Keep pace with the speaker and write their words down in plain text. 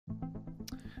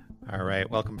All right,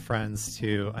 welcome, friends,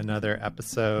 to another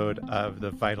episode of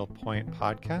the Vital Point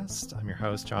podcast. I'm your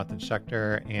host, Jonathan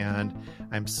Schechter, and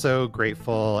I'm so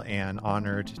grateful and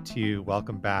honored to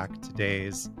welcome back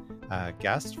today's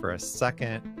guest for a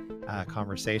second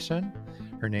conversation.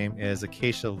 Her name is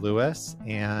Acacia Lewis,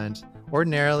 and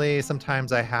ordinarily,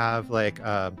 sometimes I have like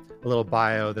a little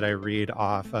bio that I read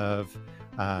off of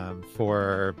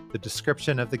for the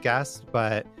description of the guest,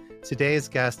 but today's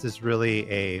guest is really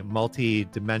a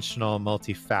multi-dimensional,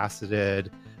 multifaceted,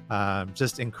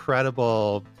 just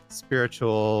incredible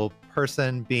spiritual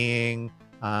person, being,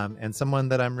 and someone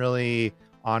that I'm really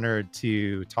honored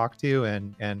to talk to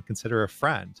and consider a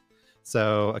friend.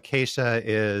 So Acacia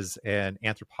is an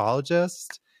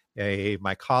anthropologist, a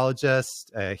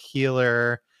mycologist, a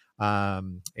healer,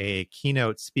 a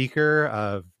keynote speaker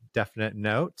of definite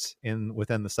note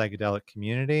within the psychedelic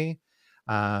community.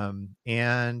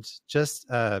 And just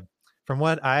from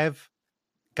what I've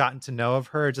gotten to know of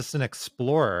her, just an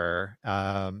explorer,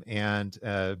 and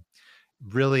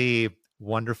really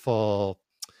wonderful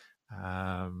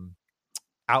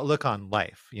outlook on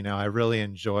life. You know, I really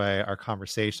enjoy our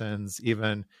conversations,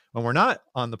 even when we're not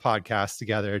on the podcast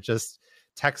together. Just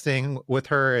texting with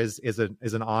her is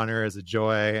an honor, is a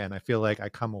joy, and I feel like I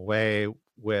come away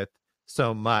with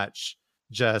so much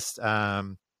just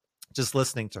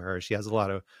listening to her. She has a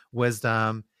lot of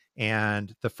wisdom.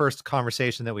 And the first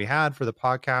conversation that we had for the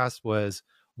podcast was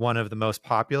one of the most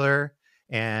popular.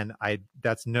 And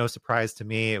that's no surprise to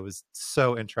me. It was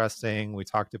so interesting. We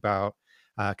talked about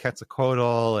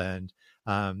Quetzalcoatl and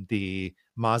the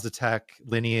Mazatec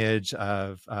lineage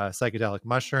of psychedelic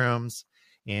mushrooms,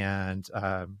 and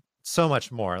so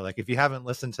much more. Like, if you haven't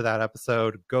listened to that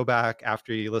episode, go back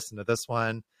after you listen to this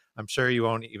one. I'm sure you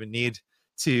won't even need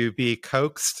to be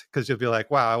coaxed, because you'll be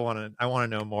like, wow, I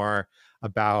want to know more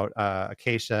about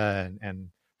Acacia and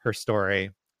her story.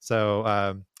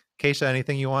 So Acacia,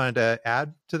 anything you wanted to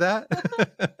add to that?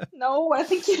 No, I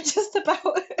think you just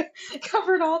about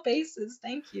covered all bases.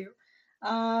 Thank you.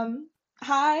 Hi,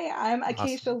 I'm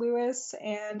Acacia Awesome. Lewis,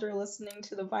 and you're listening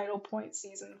to the Vital Point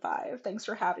Season 5. Thanks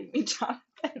for having me,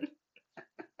 Jonathan.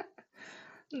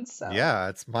 And so, Yeah,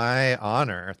 it's my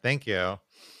honor. Thank you.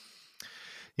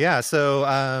 Yeah,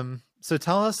 so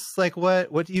tell us, like,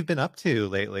 what you've been up to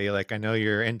lately. Like, I know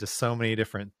you're into so many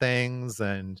different things,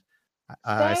 and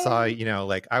I saw, same. you know,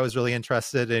 like, I was really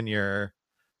interested in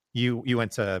you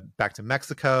went to back to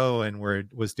Mexico and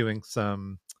was doing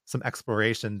some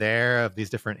exploration there of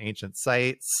these different ancient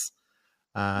sites.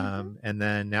 hmm And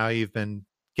then now you've been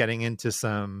getting into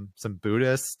some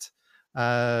Buddhist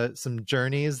some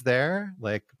journeys there.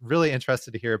 Like, really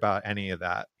interested to hear about any of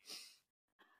that.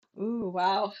 Ooh,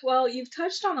 wow. Well, you've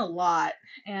touched on a lot,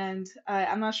 and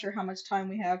I'm not sure how much time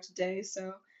we have today,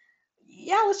 so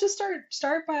yeah, let's just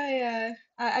start by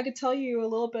I could tell you a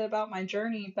little bit about my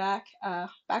journey back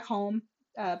home,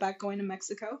 back going to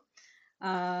Mexico.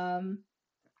 Um,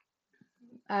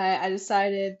 I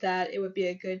decided that it would be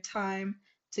a good time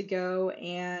to go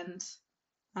and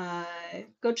uh,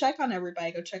 go check on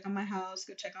everybody, go check on my house,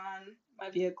 go check on my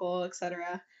vehicle,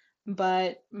 etc.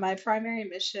 But my primary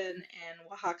mission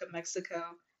in Oaxaca, Mexico,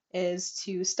 is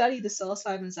to study the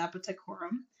psilocybin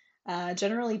zapotecorum,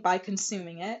 generally by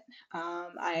consuming it.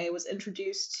 I was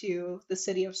introduced to the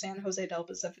city of San Jose del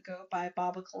Pacifico by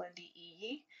Baba Kalindi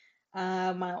Iyi,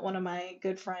 one of my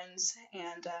good friends,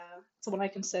 and someone I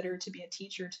consider to be a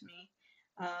teacher to me.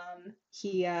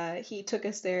 He took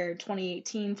us there in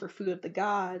 2018 for Food of the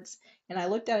Gods, and I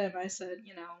looked at him and I said,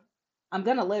 I'm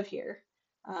gonna live here.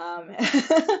 Hmm.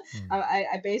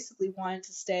 I basically wanted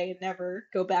to stay and never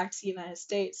go back to the United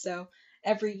States. So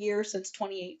every year since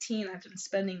 2018, I've been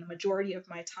spending the majority of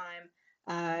my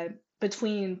time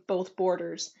between both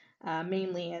borders,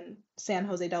 mainly in San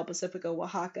Jose del Pacifico,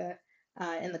 Oaxaca,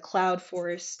 in the cloud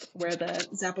forest where the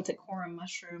Zapotecorum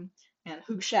mushroom and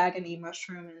Hugshagany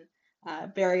mushroom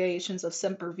and variations of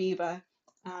Semperviva,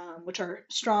 which are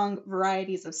strong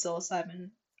varieties of psilocybin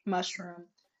mushroom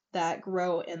that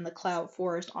grow in the cloud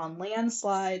forest on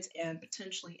landslides and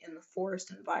potentially in the forest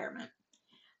environment.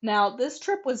 Now, this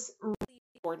trip was really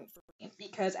important for me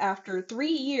because after 3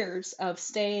 years of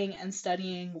staying and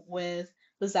studying with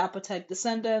the Zapotec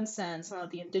descendants and some of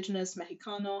the indigenous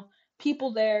Mexicano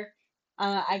people there,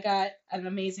 I got an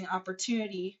amazing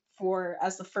opportunity for,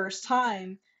 as the first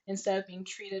time, instead of being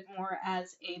treated more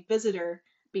as a visitor,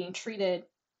 being treated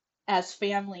as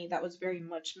family that was very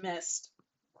much missed.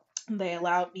 They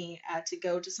allowed me to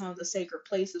go to some of the sacred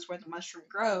places where the mushroom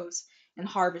grows and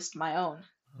harvest my own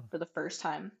for the first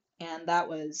time. And that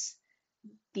was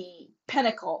the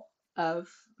pinnacle of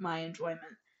my enjoyment.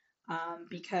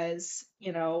 because,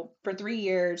 for 3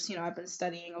 years, I've been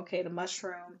studying, okay, the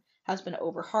mushroom has been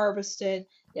over harvested.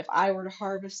 If I were to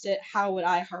harvest it, how would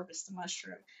I harvest the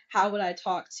mushroom? How would I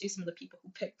talk to some of the people who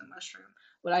pick the mushroom?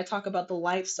 Would I talk about the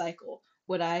life cycle?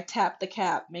 Would I tap the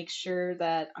cap, make sure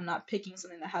that I'm not picking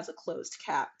something that has a closed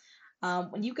cap?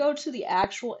 When you go to the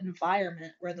actual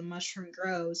environment where the mushroom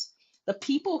grows, the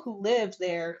people who live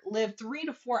there live 3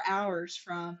 to 4 hours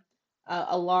from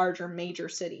a large or major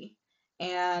city.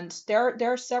 And there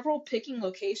are several picking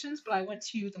locations, but I went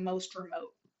to the most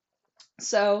remote.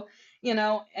 So,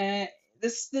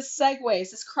 this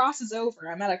segues, this crosses over.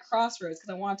 I'm at a crossroads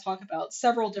because I want to talk about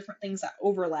several different things that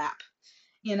overlap.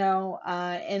 In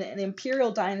an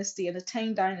imperial dynasty, and the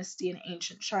Tang dynasty in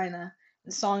ancient China,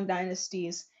 the Song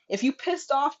dynasties, if you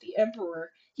pissed off the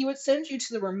emperor, he would send you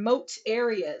to the remote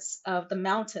areas of the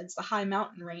mountains, the high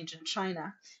mountain range in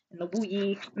China, in the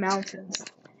Wuyi Mountains.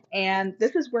 And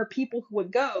this is where people who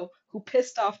would go who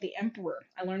pissed off the emperor.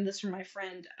 I learned this from my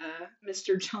friend,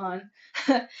 Mr. John,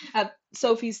 at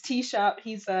Sophie's Tea Shop.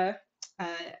 He's a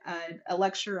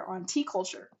lecturer on tea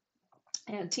culture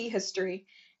and tea history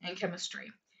and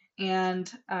chemistry. And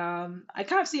I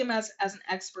kind of see him as an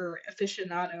expert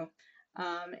aficionado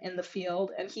in the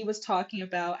field. And he was talking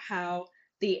about how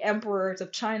the emperors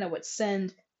of China would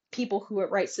send people who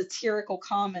would write satirical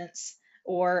comments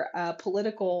or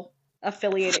political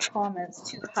affiliated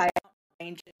comments to the high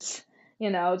ranges.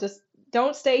 Just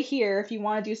don't stay here if you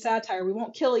want to do satire. We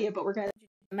won't kill you, but we're going to do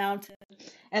the mountain.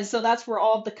 And so that's where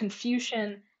all the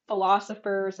Confucian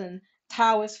philosophers and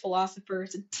Taoist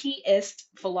philosophers and Teaist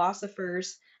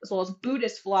philosophers, as well as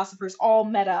Buddhist philosophers, all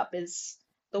met up as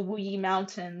the Wuyi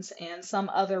Mountains and some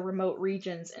other remote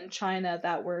regions in China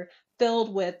that were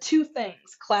filled with two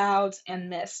things, clouds and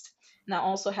mist. And that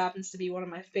also happens to be one of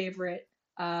my favorite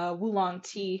Oolong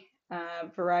tea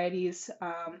varieties.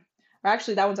 Or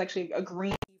actually, that one's actually a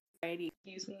green tea variety,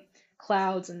 excuse me,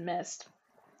 clouds and mist,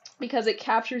 because it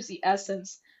captures the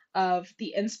essence of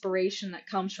the inspiration that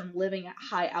comes from living at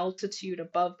high altitude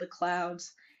above the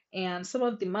clouds. And some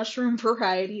of the mushroom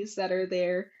varieties that are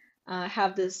there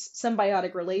have this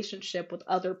symbiotic relationship with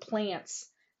other plants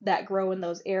that grow in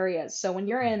those areas. So when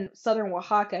you're in southern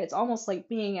Oaxaca, it's almost like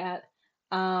being at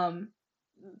um,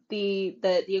 the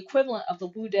equivalent of the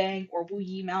Wudang or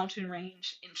Wuyi mountain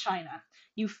range in China.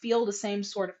 You feel the same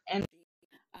sort of energy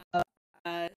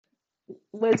of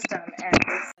wisdom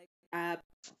and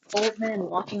this old men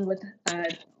walking with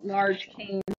large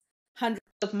canes hundreds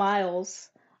of miles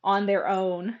on their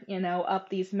own, up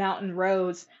these mountain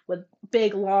roads with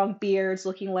big long beards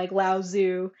looking like Lao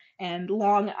Tzu and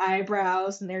long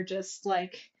eyebrows, and they're just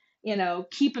like,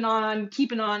 keeping on,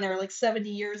 keeping on. They're like 70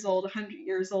 years old, 100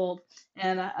 years old.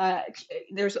 And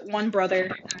there's one brother,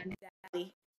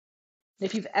 Dali.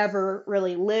 If you've ever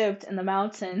really lived in the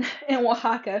mountain in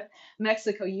Oaxaca,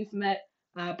 Mexico, you've met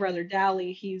Brother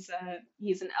Dali. He's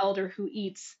an elder who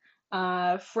eats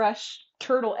fresh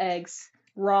turtle eggs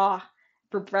raw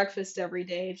for breakfast every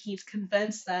day. And he's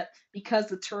convinced that because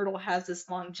the turtle has this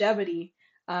longevity,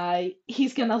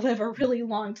 he's gonna live a really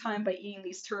long time by eating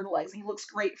these turtle eggs. He looks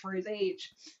great for his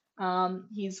age.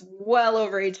 He's well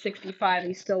over age 65.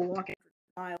 He's still walking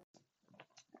for miles.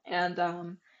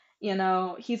 And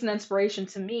he's an inspiration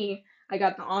to me. I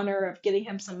got the honor of getting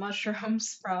him some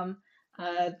mushrooms from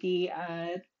the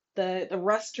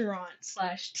restaurant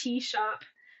slash tea shop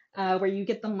where you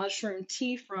get the mushroom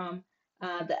tea from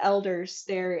the elders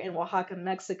there in Oaxaca,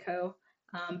 Mexico.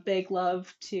 Big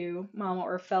love to Mama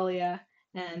Orfelia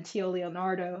and Tio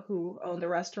Leonardo, who own the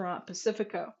restaurant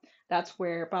Pacifico. That's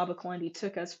where Baba Kalindi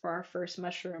took us for our first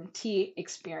mushroom tea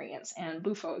experience and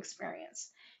bufo experience.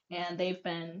 And they've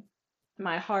been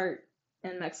my heart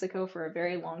in Mexico for a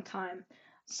very long time.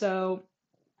 So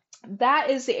that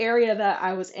is the area that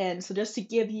I was in. So just to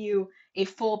give you a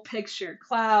full picture,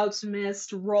 clouds,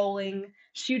 mist, rolling,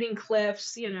 shooting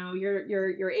cliffs,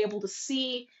 you're able to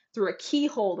see through a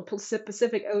keyhole the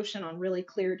Pacific Ocean on really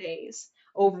clear days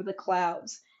over the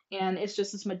clouds. And it's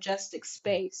just this majestic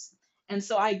space. And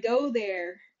so I go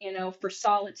there, for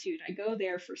solitude. I go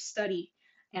there for study.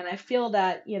 And I feel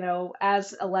that,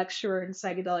 as a lecturer in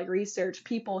psychedelic research,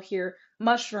 people hear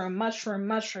mushroom, mushroom,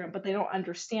 mushroom, but they don't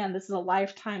understand this is a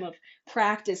lifetime of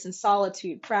practice and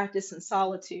solitude, practice and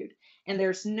solitude. And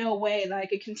there's no way that I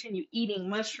could continue eating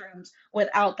mushrooms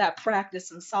without that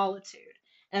practice and solitude.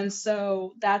 And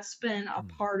so that's been a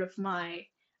part of my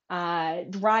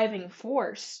driving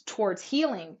force towards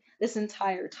healing this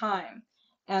entire time.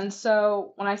 And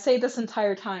so when I say this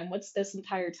entire time, what's this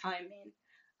entire time mean?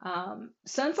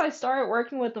 Since I started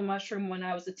working with the mushroom when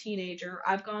I was a teenager,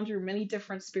 I've gone through many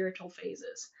different spiritual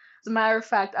phases. As a matter of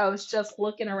fact, I was just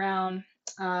looking around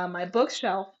my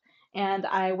bookshelf, and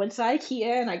I went to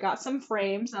IKEA and I got some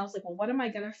frames. And I was like, well, what am I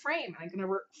gonna frame? Am I gonna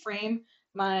frame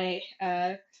my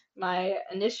my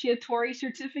initiatory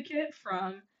certificate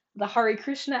from the Hare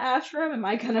Krishna ashram? Am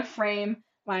I gonna frame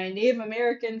my Native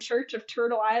American Church of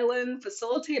Turtle Island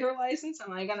facilitator license?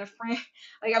 Am I gonna frame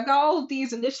like I've got all of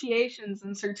these initiations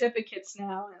and certificates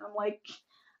now, and I'm like,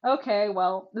 okay,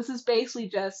 well, this is basically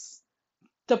just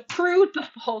to prove to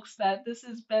folks that this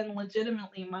has been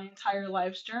legitimately my entire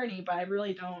life's journey, but I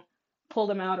really don't pull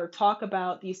them out or talk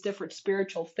about these different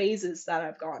spiritual phases that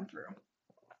I've gone through.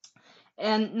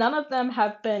 And none of them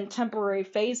have been temporary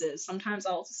phases. Sometimes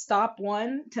I'll stop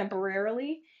one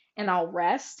temporarily and I'll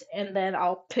rest, and then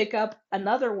I'll pick up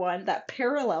another one that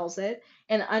parallels it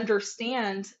and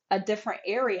understand a different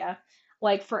area.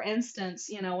 Like, for instance,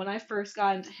 when I first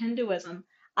got into Hinduism,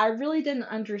 I really didn't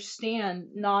understand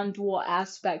non dual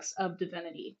aspects of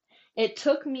divinity. It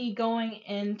took me going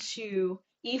into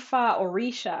Ifa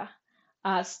Orisha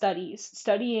studies,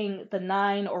 studying the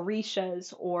nine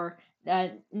Orishas, or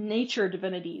nature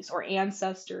divinities or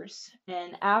ancestors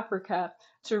in Africa,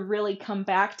 to really come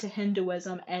back to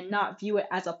Hinduism and not view it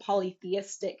as a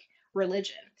polytheistic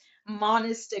religion.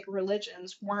 Monistic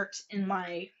religions weren't in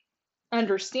my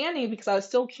understanding because I was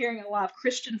still carrying a lot of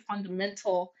Christian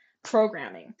fundamental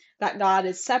programming that God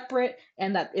is separate,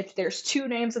 and that if there's two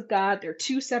names of God, they're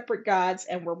two separate gods,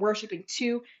 and we're worshiping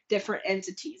two different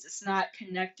entities. It's not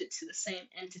connected to the same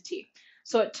entity.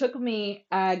 So it took me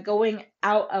going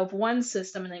out of one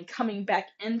system and then coming back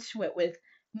into it with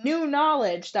new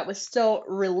knowledge that was still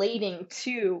relating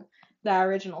to the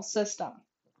original system.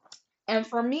 And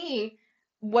for me,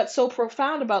 what's so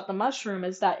profound about the mushroom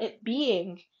is that it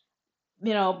being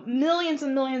millions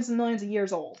and millions and millions of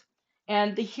years old,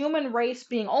 and the human race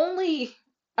being only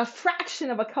a fraction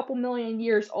of a couple million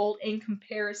years old in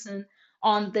comparison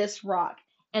on this rock.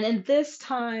 And in this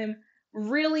time,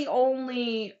 really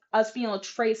only us being able to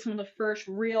trace some of the first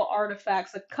real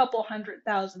artifacts a couple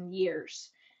 100,000 years,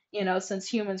 since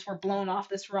humans were blown off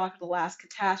this rock at the last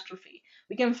catastrophe.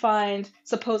 We can find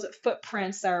supposed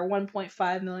footprints that are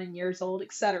 1.5 million years old,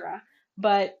 etc.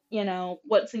 But,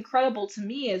 what's incredible to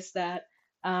me is that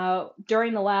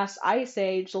during the last ice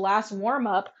age, the last warm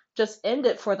up just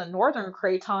ended for the northern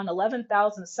craton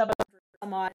 11,700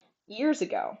 some odd years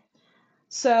ago.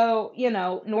 So,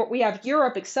 we have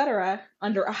Europe, etc.,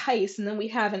 under ice, and then we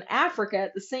have in Africa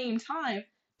at the same time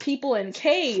people in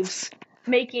caves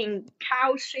making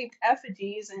cow-shaped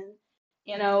effigies and,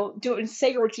 doing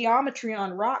sacred geometry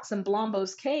on rocks in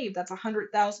Blombo's cave that's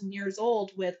 100,000 years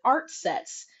old with art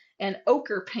sets and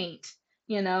ochre paint,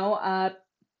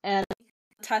 and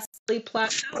Tassili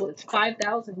Plateau is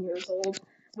 5,000 years old,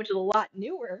 which is a lot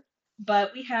newer,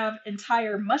 but we have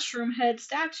entire mushroom head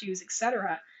statues,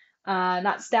 etc.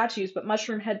 Not statues, but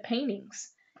mushroom head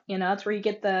paintings. That's where you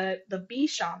get the bee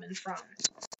shaman from.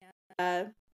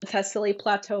 The Tassili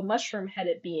Plateau mushroom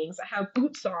headed beings that have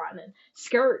boots on and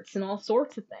skirts and all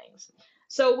sorts of things.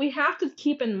 So we have to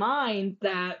keep in mind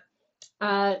that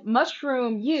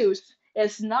mushroom use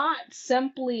is not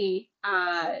simply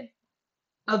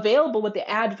available with the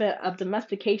advent of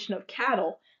domestication of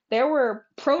cattle. There were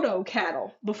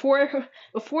proto-cattle before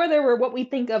there were what we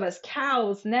think of as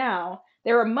cows now.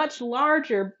 There were much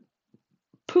larger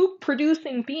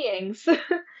poop-producing beings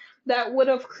that would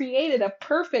have created a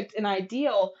perfect and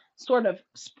ideal sort of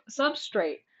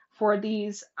substrate for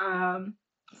these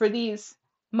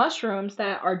mushrooms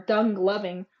that are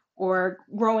dung-loving or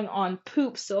growing on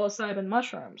poop psilocybin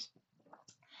mushrooms.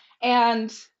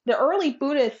 And the early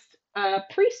Buddhist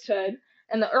priesthood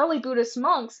and the early Buddhist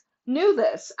monks knew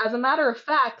this. As a matter of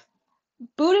fact,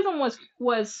 Buddhism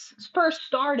was first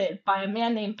started by a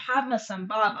man named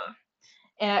Padmasambhava,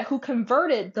 who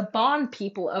converted the Bon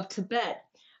people of Tibet,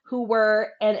 who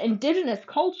were an indigenous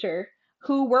culture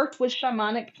who worked with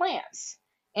shamanic plants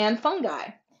and fungi.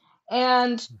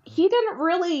 And he didn't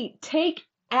really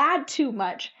add too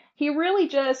much. He really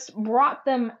just brought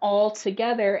them all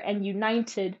together and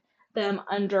united them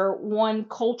under one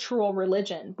cultural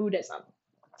religion, Buddhism.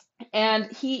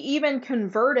 And he even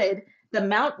converted the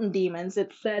mountain demons,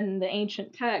 it's said in the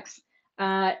ancient texts,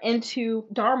 into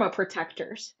Dharma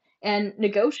protectors, and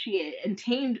negotiated and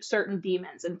tamed certain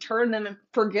demons and turned them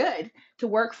for good to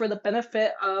work for the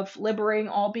benefit of liberating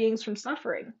all beings from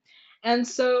suffering. And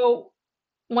so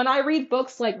when I read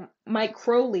books like Mike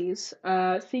Crowley's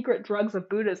Secret Drugs of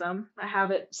Buddhism, I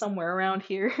have it somewhere around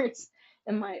here, it's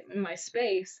in my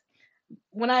space.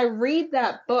 When I read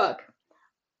that book,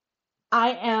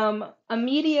 I am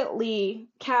immediately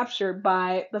captured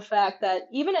by the fact that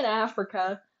even in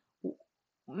Africa,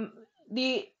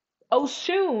 the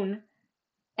Oshun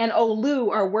and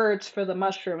Olu are words for the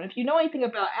mushroom. And if you know anything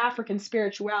about African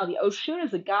spirituality, Oshun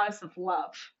is a goddess of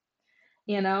love,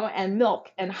 and milk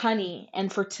and honey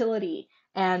and fertility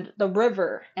and the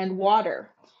river and water.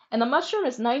 And the mushroom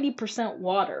is 90%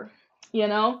 water, you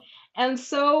know? And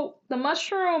so the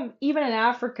mushroom, even in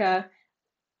Africa,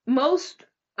 most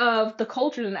of the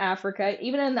cultures in Africa,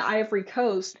 even in the Ivory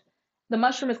Coast, the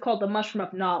mushroom is called the mushroom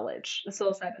of knowledge, the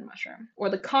psilocybin mushroom, or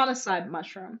the conicide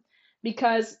mushroom,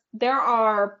 because there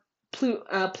are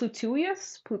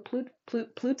Plutus,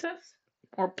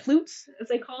 or Plutes, as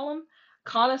they call them,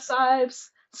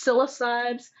 conicibes,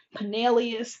 psilocybes,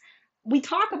 Pinaleus. We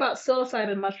talk about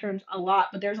psilocybin mushrooms a lot,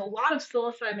 but there's a lot of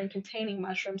psilocybin containing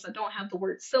mushrooms that don't have the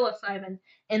word psilocybin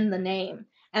in the name.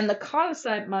 And the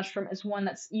conicide mushroom is one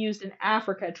that's used in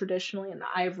Africa traditionally in the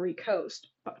Ivory Coast.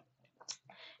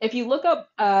 If you look up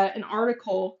an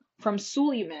article from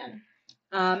Suleiman,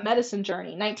 Medicine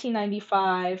Journey,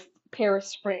 1995,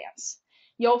 Paris, France,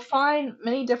 you'll find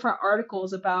many different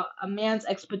articles about a man's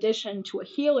expedition to a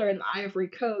healer in the Ivory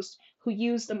Coast who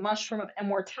used the mushroom of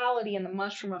immortality and the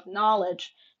mushroom of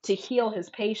knowledge to heal his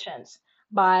patients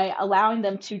by allowing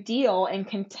them to deal and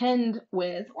contend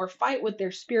with or fight with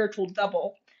their spiritual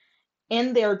double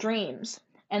in their dreams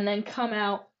and then come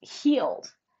out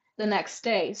healed the next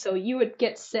day. So you would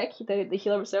get sick. The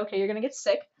healer would say, okay, you're going to get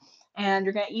sick and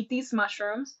you're going to eat these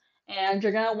mushrooms and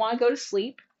you're going to want to go to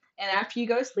sleep. And after you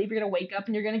go to sleep, you're going to wake up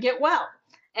and you're going to get well.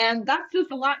 And that's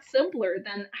just a lot simpler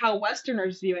than how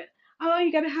Westerners view it. Oh,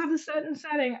 you got to have the certain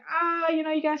setting.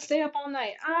 You got to stay up all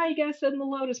night. You got to sit in the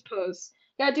lotus pose.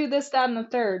 You got to do this, that, and the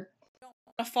third. You don't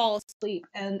want to fall asleep.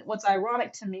 And what's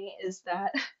ironic to me is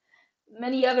that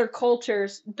many other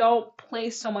cultures don't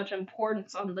place so much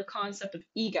importance on the concept of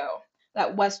ego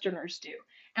that Westerners do.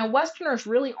 And Westerners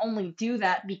really only do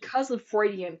that because of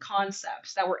Freudian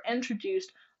concepts that were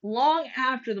introduced long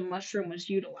after the mushroom was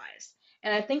utilized.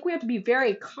 And I think we have to be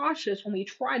very cautious when we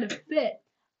try to fit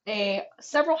a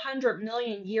several 100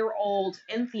 million-year-old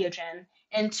entheogen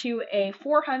into a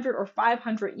 400 or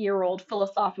 500-year-old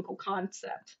philosophical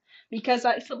concept. Because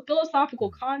that philosophical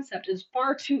concept is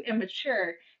far too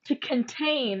immature to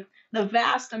contain the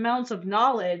vast amounts of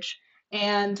knowledge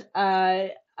and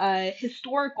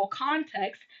historical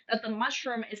context that the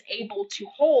mushroom is able to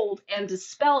hold and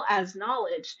dispel as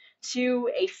knowledge to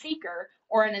a seeker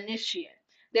or an initiate.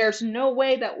 There's no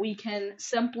way that we can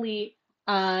simply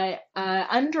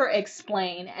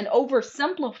under-explain and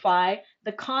oversimplify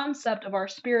the concept of our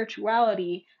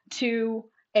spirituality to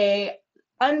a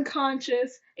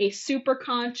unconscious, a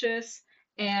superconscious,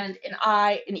 and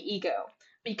an ego.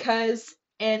 Because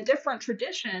in different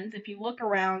traditions, if you look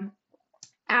around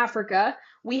Africa,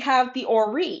 we have the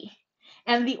Ori.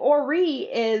 And the Ori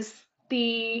is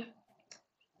the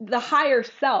higher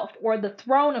self or the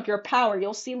throne of your power.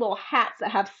 You'll see little hats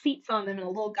that have seats on them and a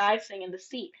little guy saying in the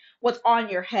seat, what's on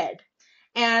your head.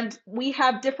 And we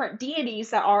have different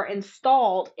deities that are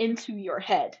installed into your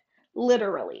head,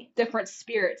 literally, different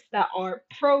spirits that are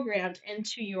programmed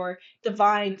into your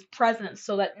divine presence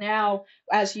so that now,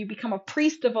 as you become a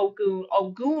priest of Ogun,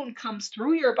 Ogun comes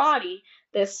through your body,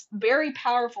 this very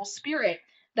powerful spirit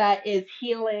that is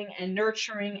healing and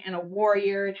nurturing and a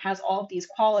warrior and has all of these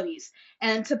qualities.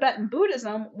 And in Tibetan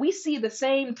Buddhism, we see the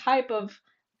same type of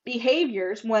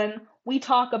behaviors when we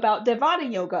talk about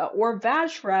Devata Yoga or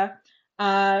Vajrayana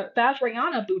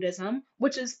Buddhism,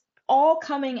 which is all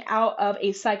coming out of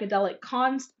a psychedelic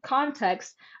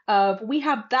context of we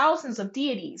have thousands of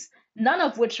deities, none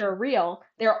of which are real.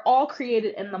 They're all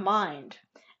created in the mind,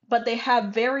 but they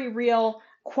have very real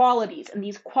qualities, and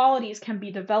these qualities can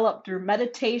be developed through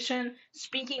meditation,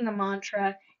 speaking the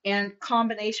mantra, and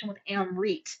combination with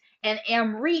Amrit. And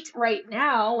Amrit right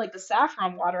now, like the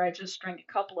saffron water I just drank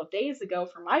a couple of days ago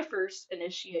for my first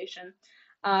initiation,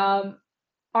 are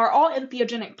all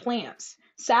entheogenic plants.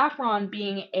 Saffron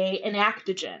being an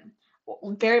actogen,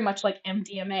 very much like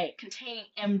MDMA, containing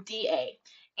MDA.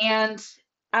 And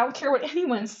I don't care what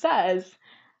anyone says,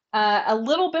 a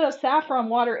little bit of saffron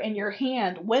water in your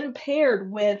hand, when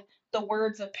paired with the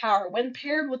words of power, when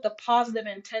paired with the positive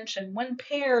intention, when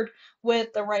paired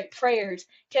with the right prayers,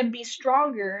 can be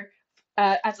stronger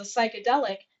as a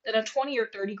psychedelic than a 20 or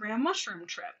 30 gram mushroom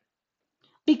trip.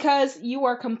 Because you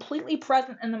are completely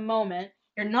present in the moment,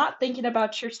 you're not thinking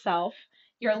about yourself,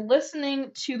 you're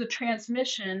listening to the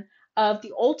transmission of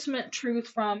the ultimate truth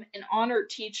from an honored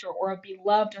teacher or a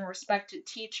beloved and respected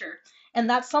teacher. And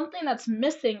that's something that's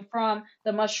missing from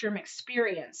the mushroom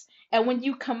experience. And when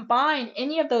you combine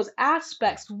any of those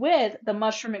aspects with the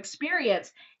mushroom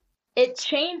experience, it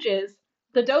changes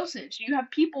the dosage. You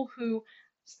have people who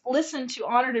listen to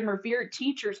honored and revered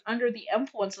teachers under the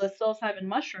influence of the psilocybin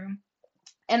mushroom,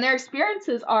 And their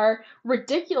experiences are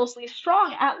ridiculously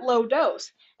strong at low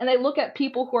dose. And they look at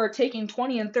people who are taking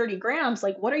 20 and 30 grams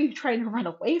like, what are you trying to run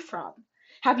away from?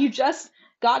 Have you just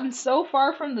gotten so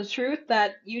far from the truth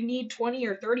that you need 20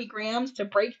 or 30 grams to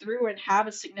break through and have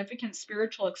a significant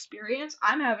spiritual experience?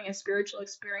 I'm having a spiritual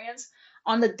experience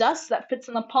on the dust that fits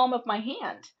in the palm of my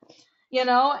hand,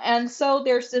 and so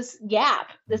there's this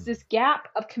gap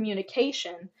of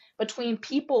communication between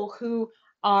people who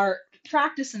are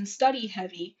practice and study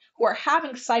heavy, who are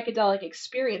having psychedelic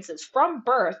experiences from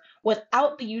birth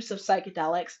without the use of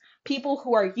psychedelics, people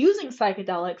who are using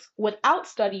psychedelics without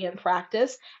study and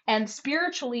practice, and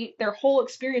spiritually their whole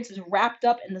experience is wrapped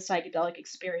up in the psychedelic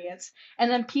experience, and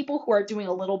then people who are doing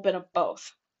a little bit of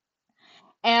both.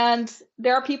 And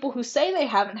there are people who say they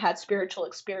haven't had spiritual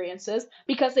experiences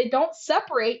because they don't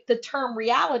separate the term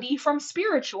reality from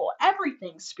spiritual.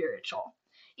 Everything's spiritual.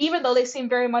 Even though they seem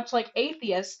very much like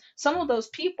atheists, some of those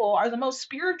people are the most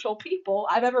spiritual people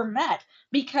I've ever met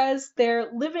because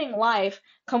they're living life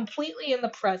completely in the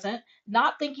present,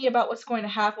 not thinking about what's going to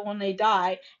happen when they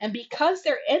die. And because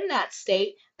they're in that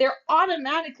state, they're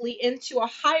automatically into a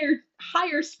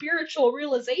higher spiritual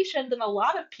realization than a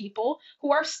lot of people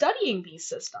who are studying these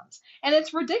systems. And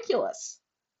it's ridiculous.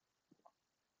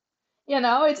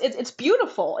 It's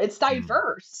beautiful, it's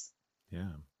diverse,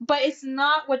 Yeah. but it's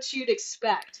not what you'd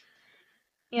expect,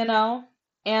 you know?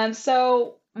 And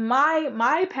so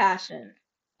my passion,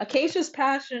 Acacia's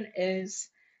passion, is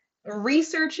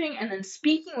researching and then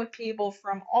speaking with people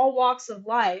from all walks of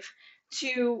life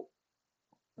to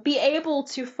be able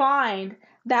to find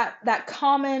that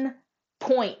common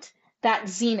point, that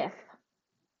zenith,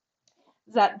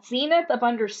 that zenith of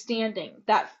understanding,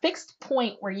 that fixed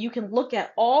point where you can look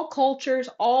at all cultures,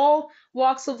 all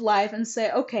walks of life, and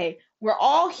say, okay, we're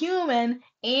all human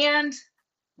and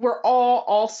we're all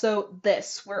also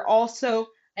this. We're also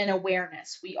an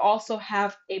awareness. We also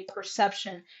have a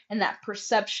perception, and that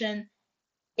perception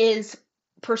is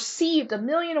perceived a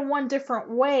million and one different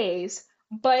ways,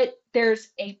 but there's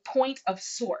a point of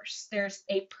source. There's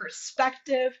a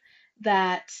perspective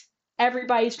that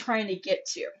everybody's trying to get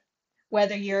to,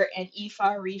 whether you're an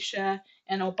Ifa, Risha,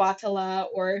 an Obatala,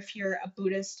 or if you're a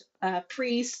Buddhist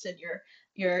priest and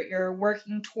you're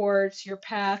working towards your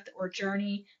path or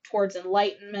journey towards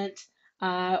enlightenment,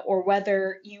 or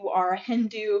whether you are a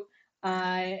Hindu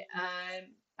uh,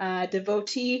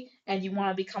 devotee and you want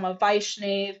to become a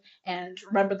Vaishnav and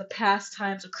remember the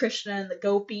pastimes of Krishna and the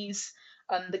gopis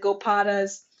and the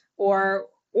gopadas, or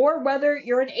whether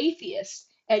you're an atheist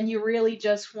and you really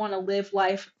just want to live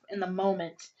life in the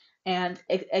moment and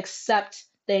accept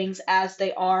things as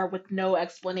they are with no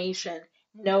explanation,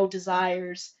 no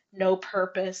desires, no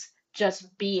purpose,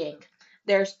 just being.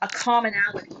 There's a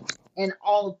commonality in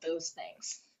all of those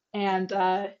things. And,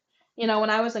 when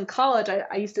I was in college,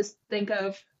 I used to think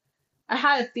of, I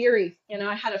had a theory.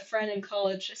 I had a friend in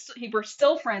college. We're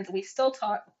still friends. We still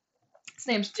talk. His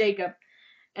name's Jacob.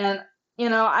 And,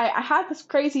 I had this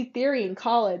crazy theory in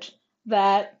college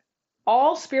that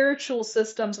all spiritual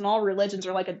systems and all religions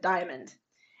are like a diamond.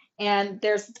 And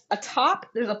there's a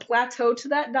plateau to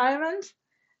that diamond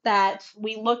that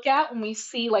we look at when we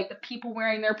see like the people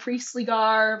wearing their priestly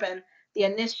garb and the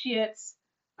initiates,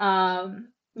 and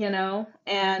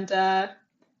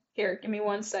here, give me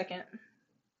 1 second.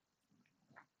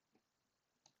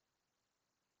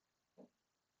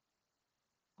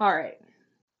 All right,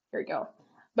 here we go.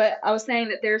 But I was saying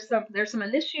that there's some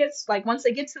initiates, like once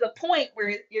they get to the point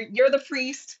where you're the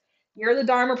priest, you're the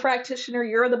Dharma practitioner,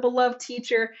 you're the beloved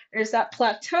teacher, there's that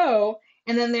plateau,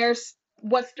 and then there's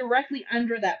what's directly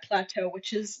under that plateau,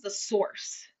 which is the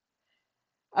source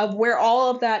of where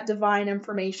all of that divine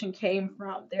information came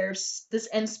from. There's this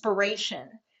inspiration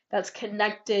that's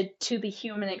connected to the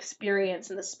human experience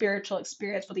and the spiritual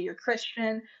experience, whether you're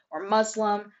Christian or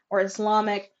Muslim or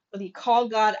Islamic, whether you call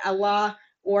God Allah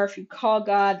or if you call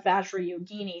God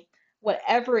Vajrayogini,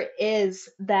 whatever it is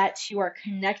that you are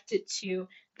connected to,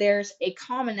 there's a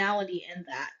commonality in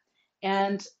that.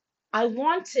 And I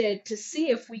wanted to see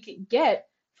if we could get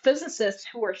physicists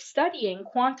who are studying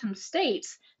quantum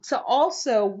states to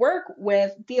also work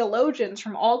with theologians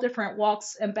from all different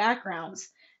walks and backgrounds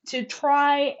to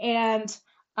try and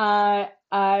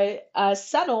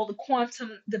settle the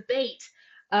quantum debate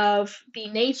of the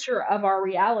nature of our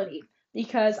reality.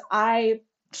 Because I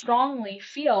strongly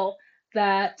feel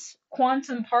that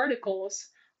quantum particles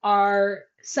are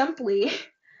simply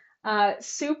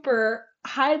super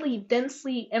highly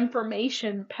densely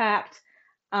information packed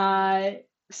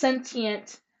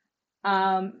sentient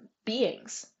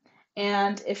beings.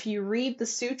 And if you read the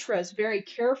sutras very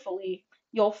carefully,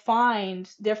 you'll find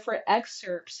different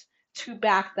excerpts to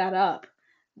back that up.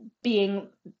 being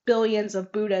billions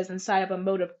of Buddhas inside of a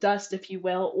mote of dust, if you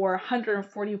will, or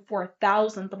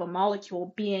 144,000th of a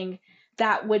molecule being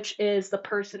that which is the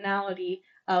personality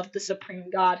of the Supreme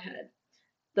Godhead.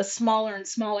 The smaller and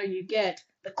smaller you get,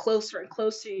 the closer and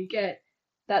closer you get,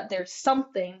 that there's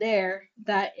something there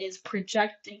that is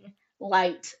projecting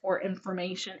light or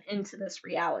information into this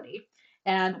reality.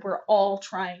 And we're all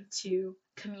trying to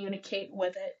communicate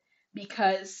with it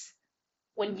because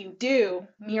when you do,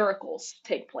 miracles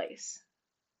take place.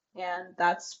 And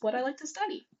that's what I like to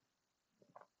study.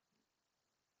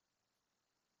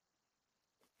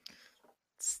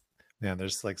 Yeah,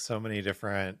 there's like so many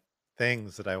different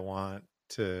things that I want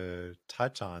to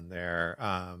touch on there.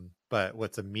 But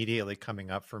what's immediately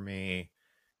coming up for me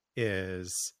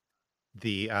is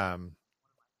the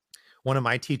one of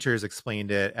my teachers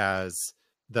explained it as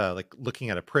the like looking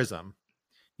at a prism,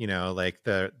 like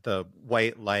the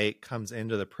white light comes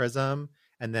into the prism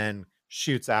and then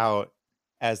shoots out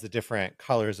as the different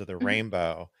colors of the Mm-hmm.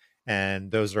 rainbow,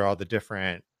 and those are all the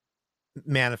different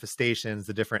manifestations,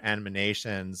 the different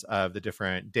emanations of the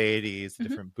different deities, the Mm-hmm.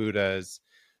 different Buddhas.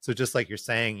 So just like you're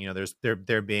saying, there's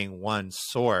there being one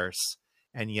source,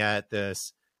 and yet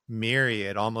this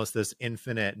myriad, almost this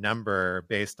infinite number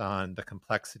based on the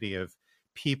complexity of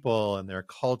people and their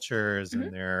cultures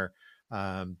Mm-hmm.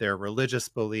 and their religious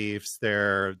beliefs,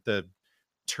 the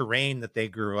terrain that they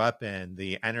grew up in,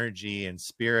 the energy and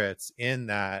spirits in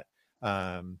that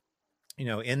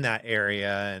in that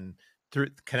area, and through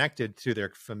connected to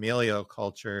their familial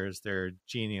cultures, their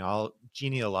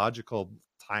genealogical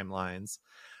timelines,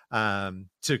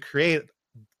 to create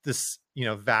this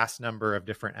vast number of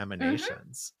different Mm-hmm.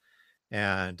 emanations.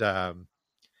 And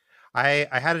I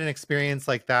had an experience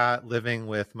like that living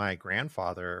with my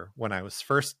grandfather when I was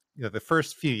first, the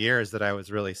first few years that I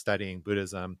was really studying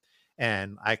Buddhism.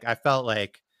 And I felt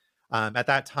like at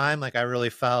that time, like I really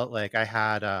felt like I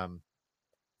had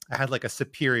like a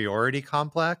superiority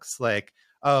complex, like,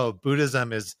 oh,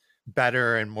 Buddhism is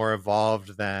better and more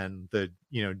evolved than the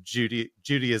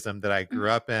Judaism that I grew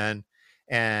Mm-hmm. up in.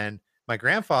 And my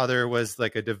grandfather was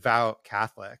like a devout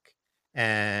Catholic,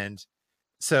 and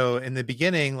so in the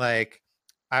beginning, like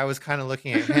I was kind of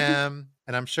looking at him,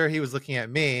 and I'm sure he was looking at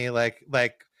me,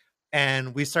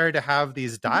 and we started to have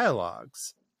these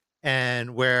dialogues,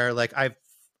 and where like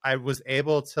I was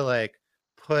able to like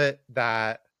put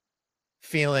that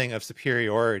feeling of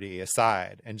superiority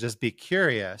aside and just be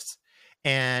curious.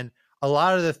 And a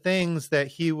lot of the things that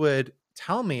he would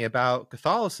tell me about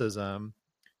Catholicism,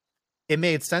 it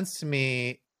made sense to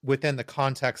me within the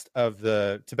context of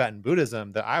the Tibetan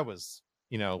Buddhism that I was,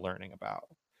 learning about.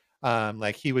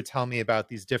 Like he would tell me about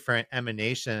these different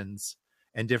emanations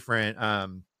and different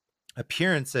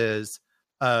appearances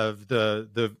of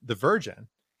the Virgin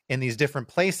in these different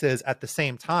places at the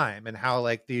same time, and how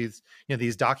like these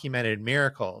documented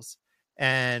miracles.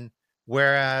 And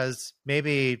whereas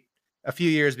maybe a few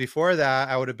years before that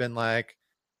I would have been like,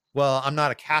 well, I'm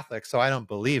not a Catholic, so I don't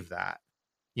believe that.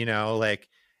 Like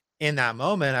in that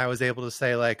moment I was able to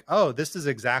say like, oh, this is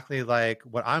exactly like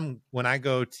what I'm when I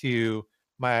go to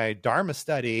my Dharma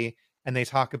study and they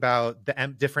talk about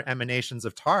the different emanations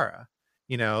of Tara,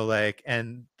 like,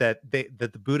 and that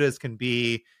the Buddhas can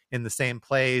be in the same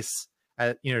place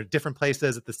at different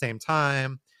places at the same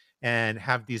time and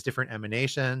have these different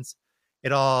emanations.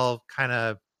 It all kind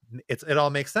of it all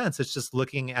makes sense. It's just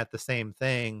looking at the same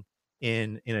thing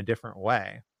in a different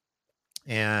way.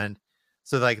 And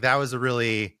so like that was a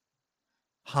really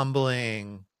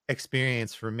humbling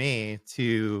experience for me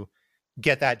to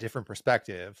get that different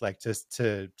perspective, like just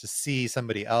to see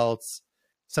somebody else,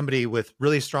 somebody with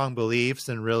really strong beliefs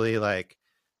and really like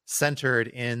centered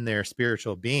in their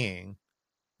spiritual being,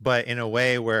 but in a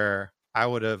way where I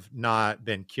would have not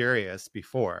been curious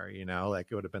before. Like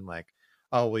it would have been like,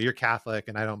 oh, well, you're Catholic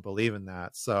and I don't believe in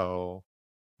that, so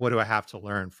what do I have to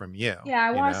learn from you Yeah,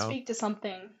 I you want to know speak to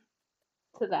something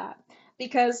to that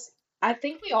because I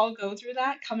think we all go through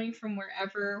that coming from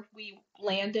wherever we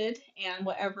landed and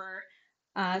whatever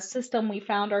system we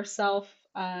found ourselves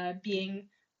being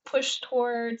pushed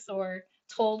towards or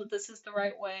told that this is the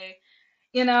right way.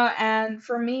 And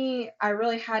for me, I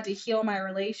really had to heal my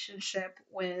relationship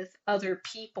with other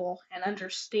people and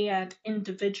understand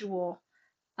individual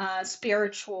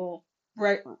spiritual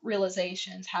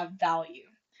realizations have value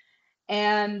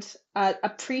and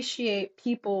appreciate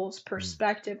people's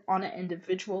perspective on an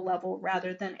individual level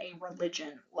rather than a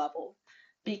religion level.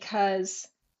 Because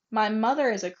my mother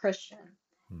is a Christian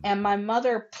and Mm-hmm. my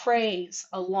mother prays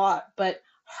a lot, but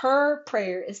her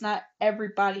prayer is not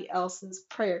everybody else's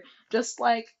prayer. Just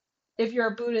like if you're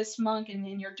a Buddhist monk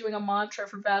and you're doing a mantra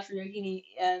for Vajrayogini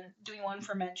and doing one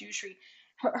for Manjushri,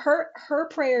 her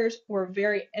prayers were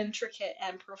very intricate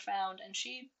and profound, and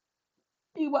she'd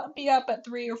be up at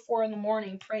 3 or 4 in the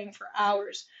morning praying for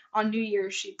hours. On New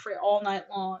Year's, she'd pray all night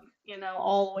long,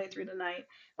 all the way through the night.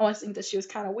 I always think that she was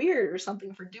kind of weird or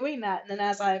something for doing that. And then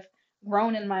as I've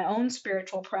grown in my own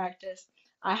spiritual practice,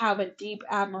 I have a deep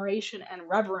admiration and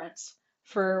reverence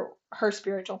for her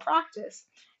spiritual practice.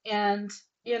 And,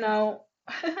 you know,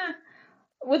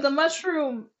 with the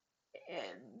mushroom,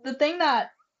 the thing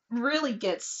that really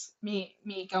gets me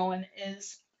going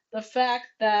is the fact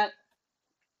that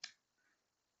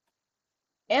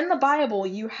in the Bible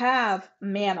you have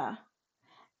manna,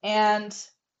 and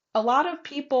a lot of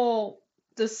people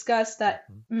discuss that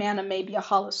Mhm. manna may be a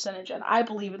hallucinogen. I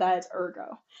believe that is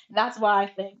ergo. That's what I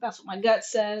think. That's what my gut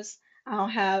says. I don't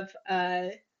have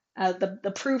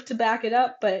the proof to back it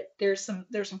up, but there's some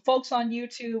folks on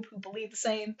YouTube who believe the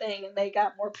same thing, and they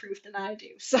got more proof than I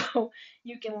do. So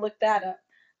you can look that up.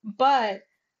 But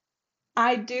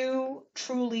I do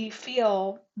truly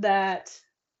feel that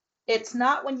it's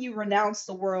not when you renounce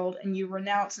the world and you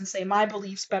renounce and say my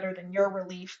belief's better than your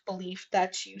belief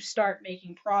that you start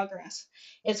making progress.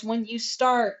 It's when you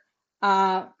start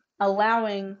uh,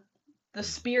 allowing the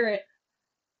spirit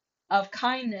of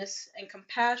kindness and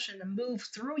compassion to move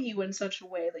through you in such a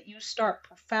way that you start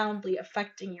profoundly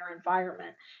affecting your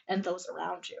environment and those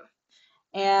around you.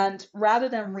 And rather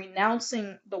than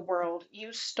renouncing the world,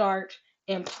 you start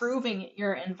improving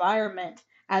your environment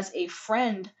as a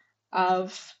friend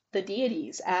of the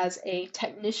deities, as a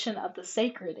technician of the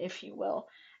sacred, if you will,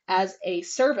 as a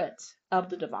servant of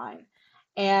the divine,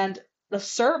 and the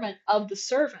servant of the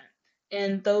servant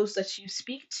in those that you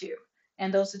speak to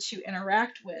and those that you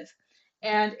interact with.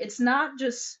 And it's not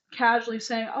just casually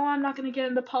saying, oh, I'm not going to get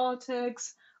into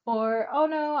politics, or oh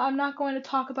no, I'm not going to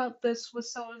talk about this with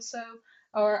so and so,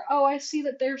 or oh, I see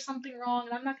that there's something wrong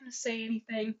and I'm not going to say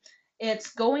anything.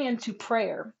 It's going into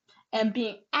prayer and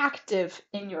being active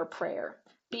in your prayer,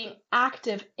 being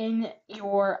active in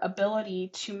your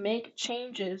ability to make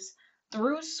changes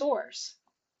through source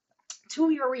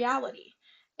to your reality.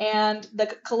 And the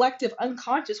collective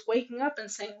unconscious waking up and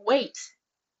saying, wait,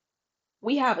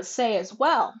 we have a say as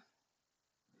well.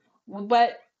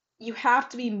 But you have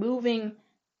to be moving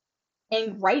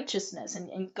in righteousness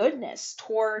and goodness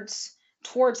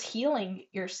towards healing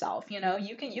yourself. You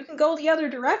can go the other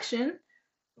direction,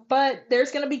 but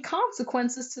there's going to be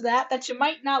consequences to that you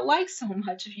might not like so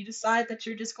much if you decide that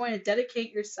you're just going to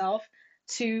dedicate yourself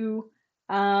to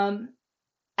um,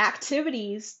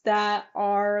 activities that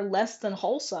are less than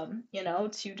wholesome,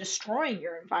 to destroying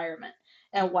your environment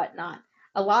and whatnot.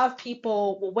 A lot of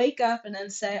people will wake up and then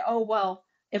say, oh, well,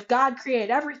 if God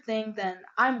created everything, then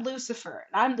I'm Lucifer,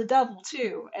 and I'm the devil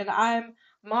too, and I'm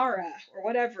Mara, or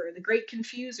whatever, the great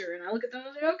confuser. And I look at them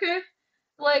and say, okay,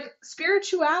 like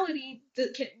spirituality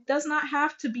does not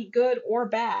have to be good or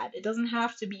bad. It doesn't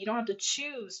have to be, you don't have to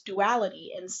choose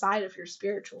duality inside of your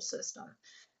spiritual system.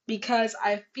 Because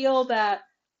I feel that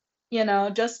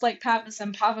just like Patmos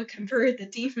and Pava converted the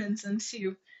demons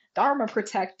into Dharma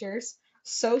protectors,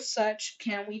 so such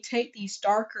can we take these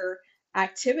darker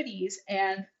activities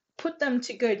and put them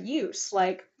to good use.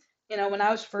 Like, when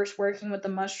I was first working with the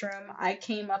mushroom, I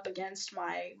came up against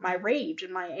my rage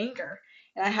and my anger,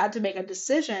 and I had to make a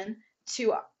decision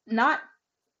to not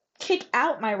kick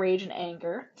out my rage and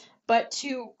anger, but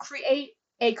to create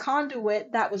a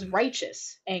conduit that was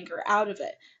righteous anger out of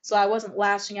it. So I wasn't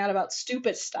lashing out about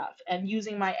stupid stuff and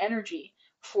using my energy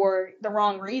for the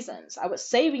wrong reasons. I was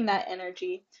saving that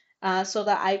energy so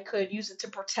that I could use it to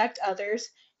protect others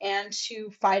and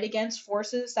to fight against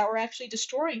forces that were actually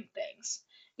destroying things,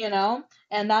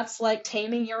 And that's like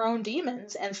taming your own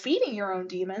demons and feeding your own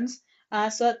demons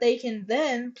so that they can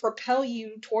then propel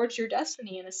you towards your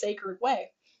destiny in a sacred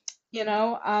way.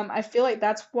 I feel like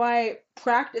that's why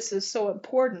practice is so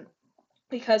important,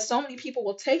 because so many people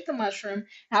will take the mushroom,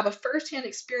 have a firsthand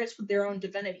experience with their own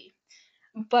divinity,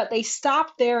 but they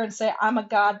stop there and say, I'm a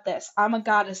god this, I'm a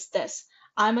goddess this,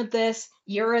 I'm a this,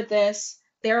 you're a this,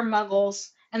 they're muggles.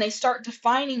 And they start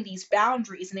defining these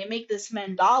boundaries and they make this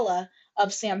mandala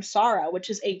of samsara, which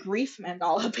is a grief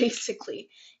mandala, basically.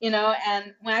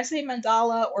 And when I say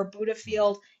mandala or Buddha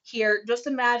field here, just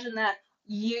imagine that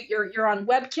you're on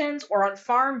Webkins or on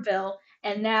Farmville,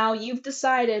 and now you've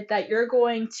decided that you're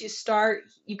going to start,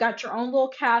 you got your own little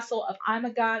castle of I'm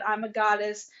a god, I'm a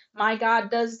goddess, my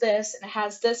God does this and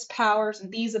has this powers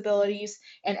and these abilities,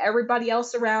 and everybody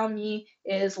else around me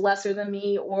is lesser than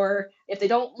me, or if they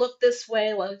don't look this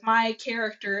way like my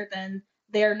character, then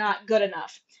they're not good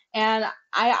enough. And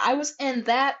I was in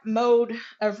that mode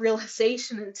of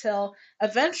realization until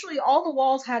eventually all the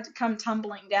walls had to come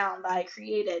tumbling down that I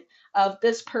created of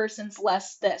this person's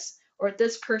less this or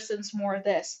this person's more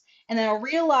this. And then I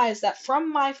realized that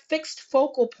from my fixed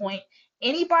focal point,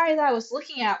 anybody that I was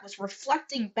looking at was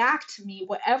reflecting back to me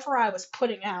whatever I was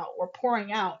putting out or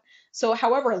pouring out. So,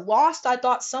 however lost I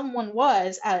thought someone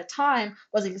was at a time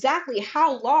was exactly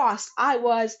how lost I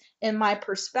was in my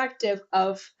perspective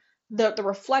of the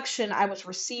reflection I was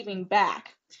receiving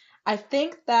back. I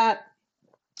think that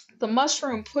the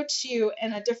mushroom puts you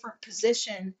in a different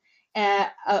position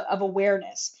of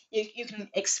awareness. You can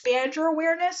expand your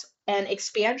awareness and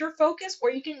expand your focus,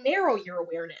 or you can narrow your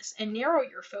awareness and narrow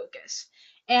your focus.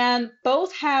 And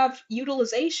both have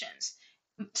utilizations.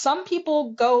 Some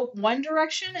people go one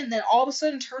direction and then all of a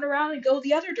sudden turn around and go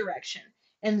the other direction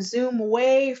and zoom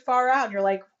way far out. And you're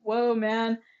like, whoa,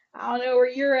 man, I don't know where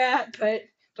you're at, but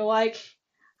they're like,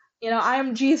 I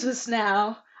am Jesus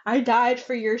now. I died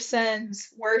for your sins.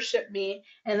 Worship me.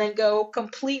 And then go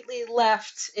completely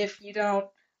left if you don't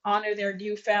honor their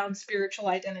newfound spiritual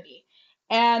identity.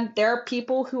 And there are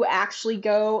people who actually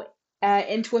go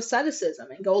into asceticism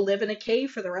and go live in a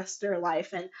cave for the rest of their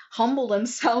life and humble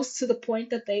themselves to the point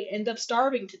that they end up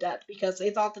starving to death because they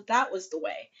thought that that was the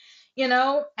way.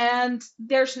 And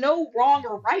there's no wrong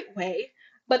or right way,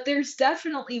 but there's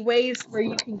definitely ways where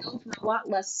you can go through a lot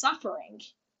less suffering,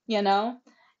 you know?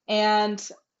 And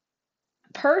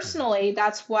personally,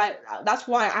 that's why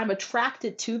I'm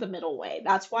attracted to the middle way.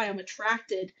 That's why I'm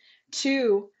attracted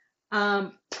to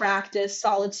practice,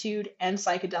 solitude, and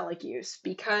psychedelic use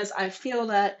because I feel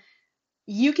that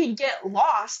you can get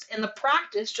lost in the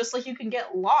practice just like you can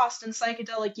get lost in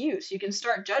psychedelic use. You can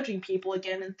start judging people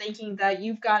again and thinking that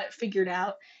you've got it figured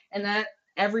out and that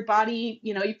everybody,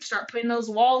 you start putting those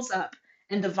walls up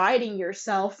and dividing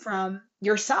yourself from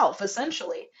yourself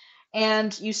essentially.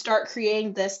 And you start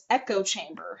creating this echo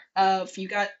chamber of you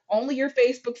got only your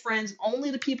Facebook friends,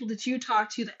 only the people that you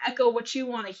talk to that echo what you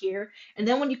want to hear. And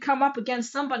then when you come up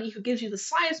against somebody who gives you the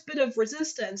slightest bit of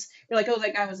resistance, you're like, oh,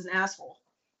 that guy was an asshole.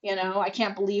 I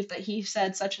can't believe that he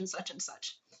said such and such and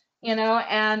such.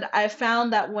 And I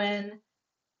found that when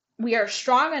we are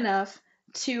strong enough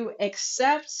to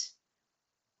accept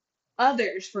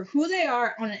others for who they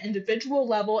are on an individual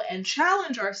level and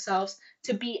challenge ourselves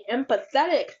to be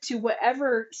empathetic to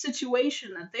whatever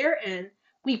situation that they're in,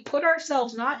 we put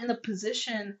ourselves not in the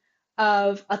position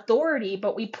of authority,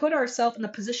 but we put ourselves in the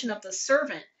position of the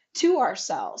servant to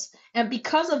ourselves. And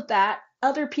because of that,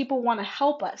 other people want to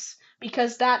help us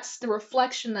because that's the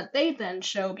reflection that they then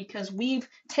show because we've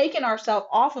taken ourselves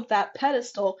off of that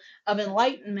pedestal of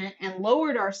enlightenment and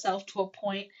lowered ourselves to a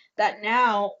point that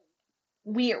now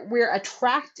we're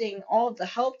attracting all of the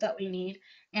help that we need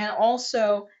and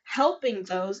also helping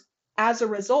those as a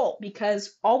result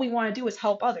because all we want to do is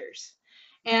help others.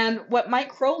 And what Mike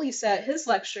Crowley said at his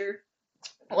lecture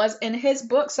was in his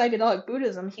book Psychedelic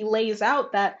Buddhism, he lays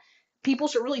out that people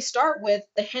should really start with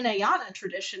the Hinayana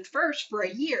tradition first for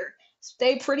a year.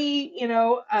 Stay pretty,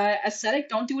 ascetic,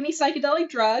 don't do any psychedelic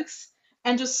drugs,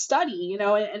 and just study,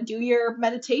 and do your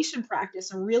meditation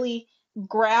practice and really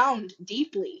ground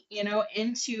deeply,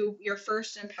 into your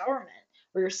first empowerment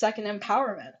or your second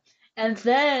empowerment. And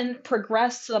then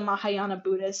progress to the Mahayana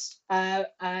Buddhist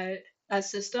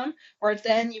system, or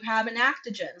then you have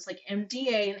enactogens like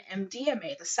MDA and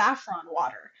MDMA, the saffron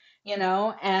water,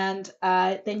 and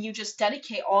then you just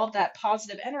dedicate all of that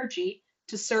positive energy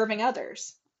to serving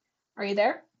others. Are you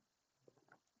there?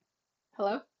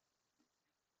 Hello?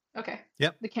 Okay.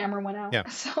 Yep. The camera went out. Yeah.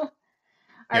 So, yeah,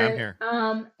 all I'm right. here.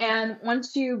 And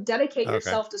once you dedicate Okay.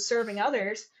 yourself to serving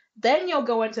others, then you'll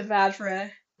go into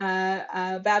Vajrayana,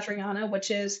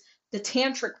 which is the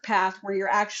tantric path where you're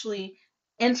actually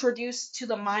introduced to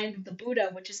the mind of the Buddha,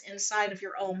 which is inside of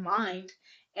your own mind.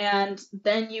 And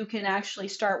then you can actually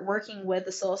start working with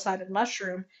the psilocybin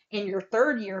mushroom in your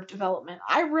third year of development.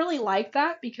 I really like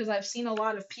that because I've seen a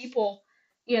lot of people,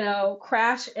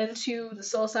 crash into the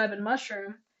psilocybin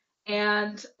mushroom.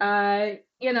 And,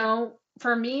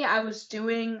 for me, I was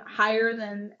doing higher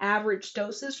than average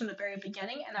doses from the very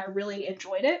beginning, and I really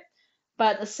enjoyed it.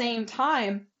 But at the same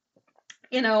time,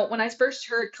 when I first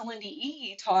heard Kalindi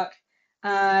Iyi talk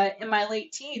in my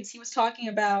late teens, he was talking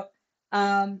about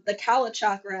the Kala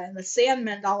chakra and the sand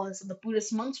mandalas that the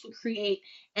Buddhist monks would create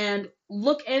and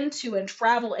look into and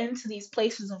travel into these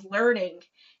places of learning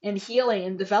and healing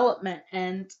and development,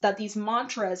 and that these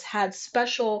mantras had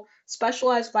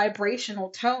specialized vibrational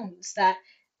tones that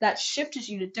shifted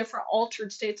you to different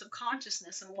altered states of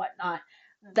consciousness and whatnot.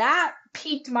 That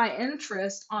piqued my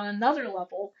interest on another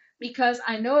level because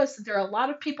I noticed that there are a lot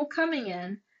of people coming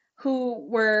in who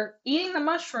were eating the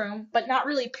mushroom but not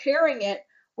really pairing it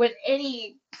with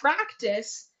any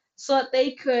practice so that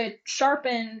they could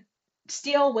sharpen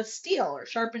steel with steel or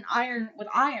sharpen iron with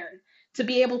iron to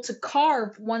be able to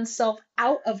carve oneself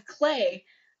out of clay,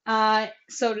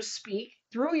 so to speak,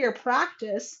 through your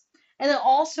practice, and then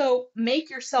also make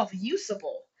yourself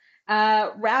usable.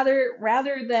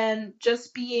 Rather than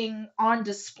just being on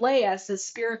display as a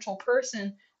spiritual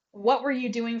person, what were you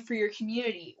doing for your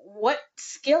community? What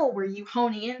skill were you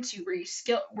honing into?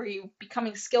 Were you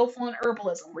becoming skillful in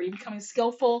herbalism? Were you becoming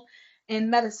skillful in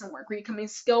medicine work? Were you becoming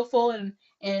skillful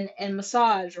in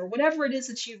massage or whatever it is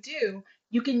that you do?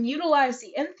 You can utilize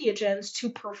the entheogens to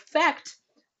perfect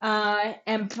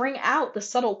and bring out the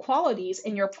subtle qualities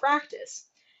in your practice.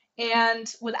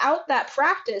 And without that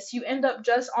practice, you end up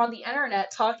just on the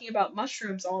internet talking about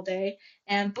mushrooms all day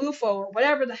and bufo or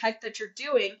whatever the heck that you're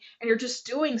doing, and you're just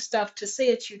doing stuff to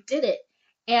say that you did it.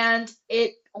 And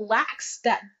it lacks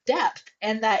that depth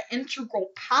and that integral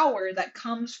power that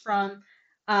comes from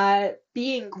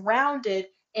being grounded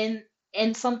in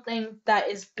something that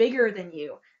is bigger than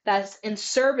you, that's in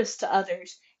service to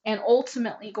others, and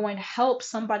ultimately going to help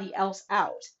somebody else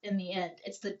out in the end.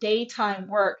 It's the daytime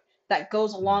work that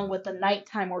goes along Mhm. with the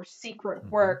nighttime or secret Mhm.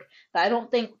 work that I don't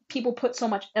think people put so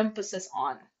much emphasis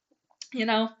on, you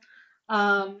know?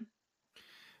 Um,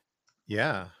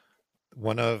 Yeah.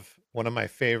 One of my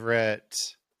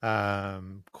favorite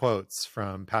quotes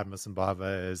from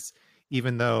Padmasambhava is,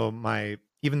 even though my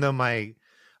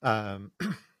um,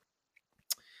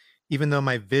 even though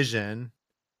my vision,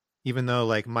 even though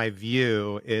like my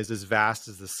view is as vast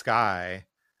as the sky,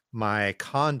 my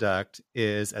conduct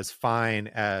is as fine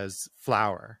as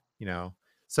flour, you know?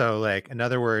 So like, in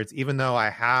other words, even though I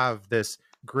have this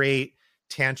great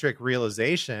tantric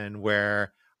realization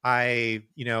where I,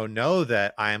 know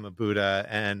that I am a Buddha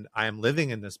and I am living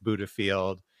in this Buddha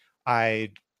field,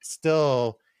 I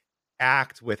still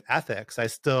act with ethics. I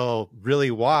still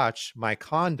really watch my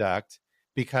conduct,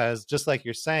 because just like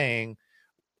you're saying,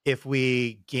 if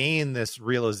we gain this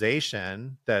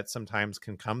realization that sometimes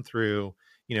can come through,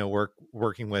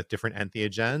 working with different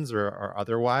entheogens or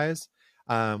otherwise,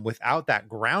 without that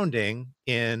grounding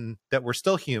in that we're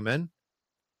still human,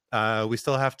 we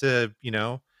still have to,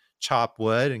 chop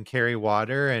wood and carry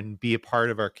water and be a part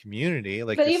of our community,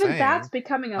 like but you're even that's saying,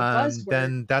 becoming a buzzword.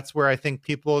 then that's where I think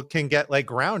people can get like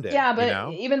grounded, Yeah,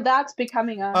 but even that's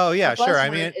becoming Oh a yeah, sure. I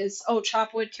buzzword mean, is, oh,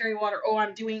 chop wood, carry water, oh,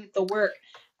 I'm doing the work.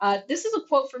 This is a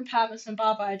quote from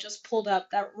Padmasambhava I just pulled up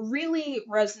that really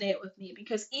resonated with me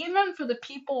because even for the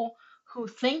people who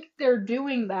think they're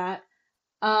doing that,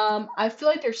 I feel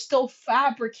like they're still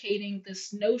fabricating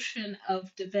this notion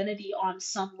of divinity on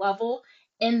some level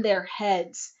in their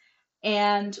heads.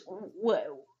 And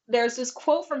there's this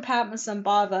quote from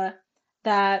Padmasambhava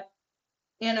that,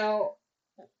 you know,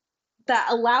 that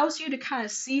allows you to kind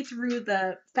of see through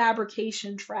the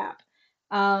fabrication trap.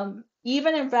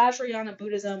 Even in Vajrayana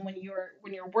Buddhism, when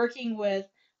you're working with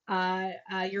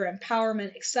your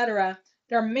empowerment, etc.,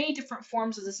 there are many different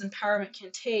forms that this empowerment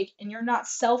can take, and you're not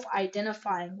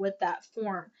self-identifying with that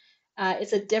form.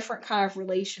 It's a different kind of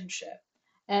relationship.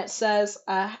 And it says,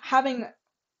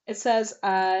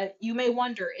 you may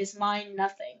wonder, is mine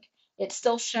nothing? It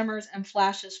still shimmers and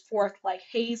flashes forth like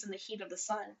haze in the heat of the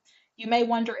sun. You may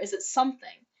wonder, is it something?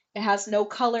 It has no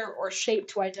color or shape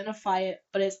to identify it,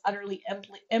 but is utterly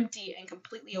empty and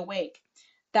completely awake.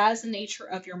 That is the nature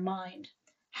of your mind.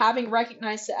 Having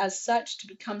recognized it as such to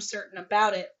become certain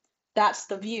about it, that's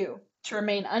the view. To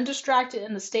remain undistracted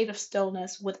in the state of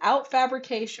stillness without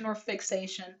fabrication or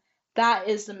fixation, that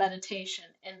is the meditation.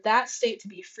 In that state, to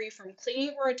be free from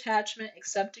clinging or attachment,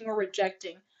 accepting or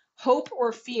rejecting, hope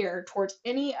or fear towards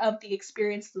any of the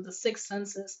experiences of the six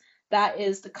senses, that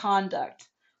is the conduct.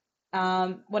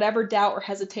 Whatever doubt or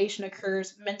hesitation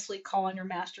occurs, mentally call on your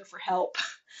master for help.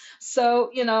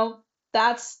 So,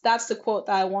 that's the quote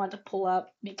that I wanted to pull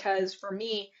up because for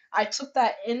me, I took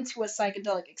that into a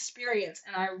psychedelic experience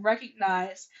and I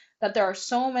recognized that there are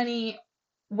so many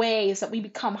ways that we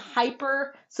become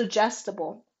hyper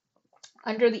suggestible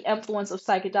under the influence of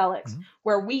psychedelics, mhm.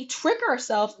 where we trick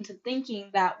ourselves into thinking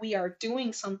that we are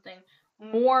doing something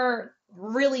more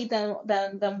really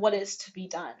than what is to be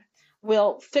done.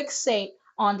 We'll fixate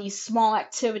on these small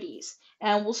activities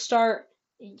and we'll start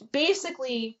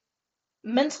basically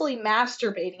mentally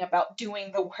masturbating about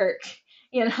doing the work,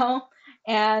 you know?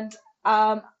 And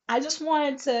I just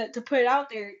wanted to put it out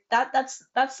there that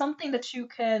that's something that you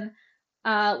can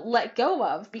let go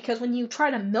of because when you try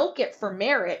to milk it for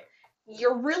merit,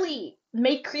 you're really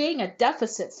creating a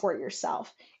deficit for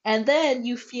yourself. And then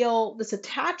you feel this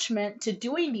attachment to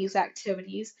doing these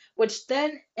activities, which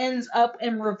then ends up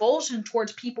in revulsion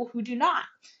towards people who do not.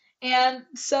 And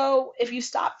so if you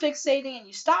stop fixating and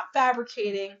you stop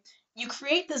fabricating, you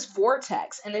create this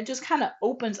vortex and it just kind of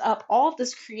opens up all of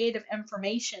this creative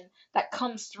information that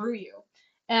comes through you.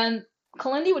 And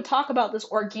Kalindi would talk about this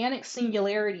organic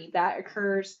singularity that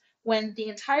occurs when the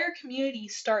entire community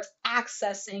starts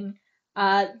accessing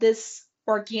this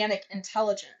organic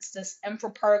intelligence, this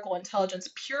infraparticle intelligence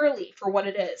purely for what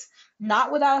it is,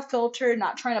 not without a filter,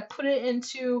 not trying to put it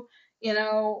into,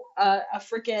 a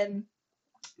freaking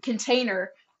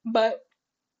container. But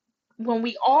when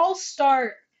we all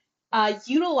start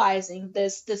utilizing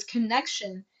this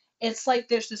connection, it's like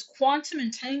there's this quantum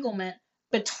entanglement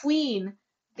between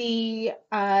the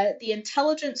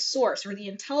intelligent source or the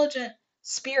intelligent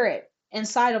spirit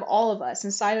inside of all of us,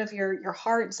 inside of your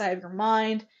heart, inside of your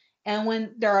mind. And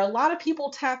when there are a lot of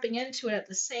people tapping into it at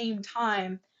the same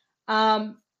time,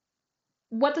 um,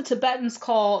 what the Tibetans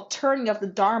call turning of the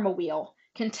Dharma wheel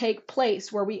can take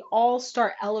place, where we all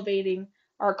start elevating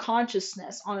our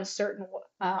consciousness on a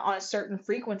certain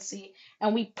frequency,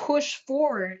 and we push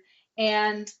forward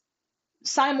and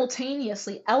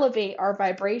simultaneously elevate our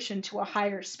vibration to a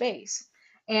higher space.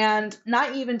 And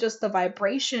not even just the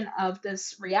vibration of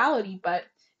this reality, but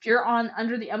if you're on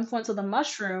under the influence of the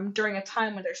mushroom during a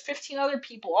time when there's 15 other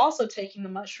people also taking the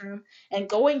mushroom and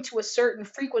going to a certain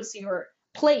frequency or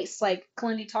place, like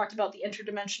Kalindi talked about the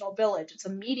interdimensional village, it's a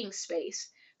meeting space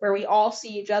where we all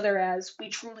see each other as we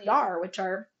truly are, which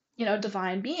are,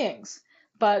 divine beings.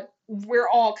 But we're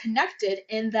all connected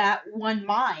in that one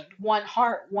mind, one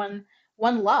heart, one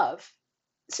love.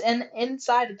 And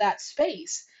inside of that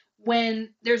space, when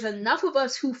there's enough of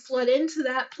us who flood into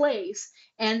that place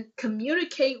and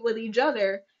communicate with each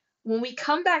other, when we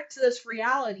come back to this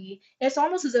reality, it's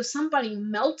almost as if somebody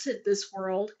melted this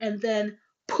world and then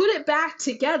put it back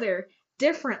together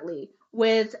differently.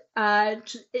 With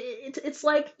it's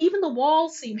like even the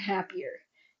walls seem happier,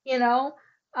 you know.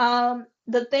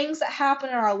 The things that happen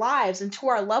in our lives and to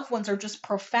our loved ones are just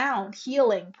profound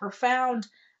healing, profound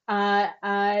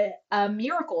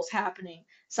miracles happening.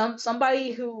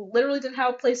 Somebody who literally didn't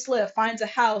have a place to live finds a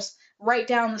house right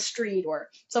down the street, or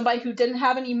somebody who didn't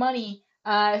have any money,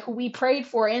 who we prayed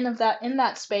for in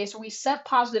that space, or we sent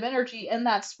positive energy in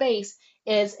that space,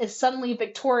 is suddenly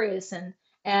victorious and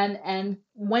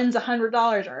wins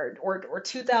 $100 or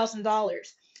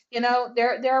 $2,000.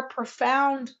 There are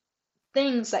profound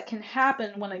things that can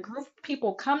happen when a group of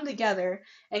people come together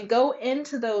and go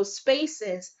into those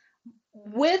spaces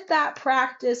with that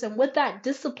practice and with that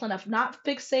discipline of not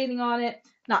fixating on it,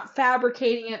 not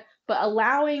fabricating it, but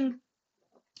allowing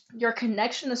your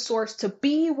connection to source to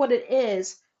be what it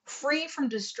is, free from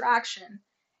distraction,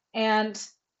 and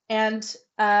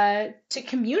to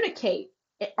communicate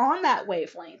on that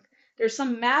wavelength. There's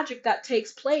some magic that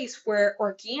takes place where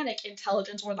organic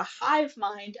intelligence, or the hive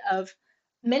mind of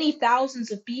many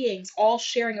thousands of beings all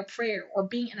sharing a prayer or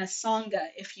being in a sangha,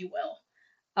 if you will,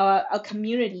 a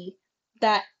community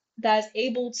that is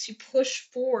able to push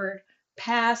forward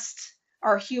past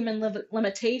our human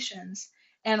limitations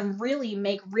and really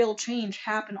make real change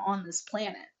happen on this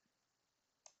planet.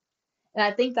 And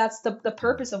I think that's the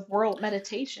purpose of world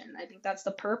meditation. I think that's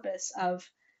the purpose of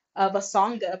a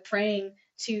sangha praying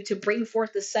to bring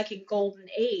forth the second golden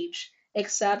age.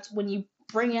 Except when you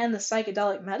bring in the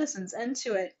psychedelic medicines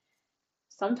into it,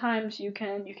 sometimes you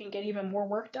can get even more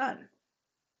work done.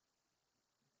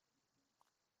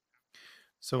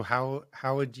 So how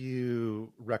would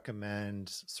you recommend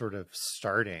sort of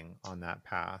starting on that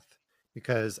path?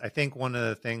 Because I think one of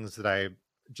the things that I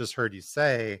just heard you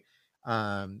say,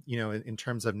 in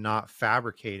terms of not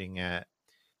fabricating it,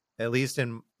 at least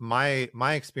in my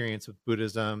experience with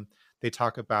Buddhism, they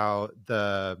talk about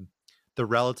the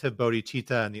relative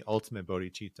bodhicitta and the ultimate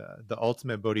bodhicitta. The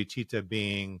ultimate bodhicitta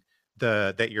being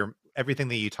everything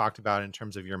that you talked about in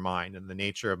terms of your mind and the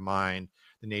nature of mind,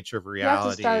 the nature of You have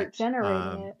to reality, start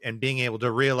generating it. and being able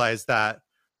to realize that,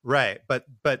 right? But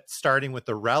starting with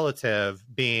the relative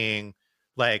being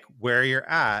like where you're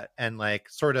at, and like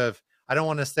sort of, I don't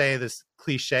want to say this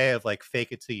cliche of like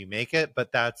fake it till you make it,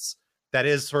 but that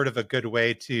is sort of a good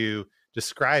way to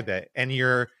describe it. And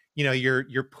you're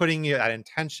putting that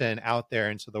intention out there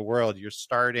into the world. You're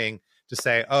starting to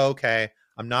say, oh, okay,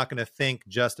 I'm not going to think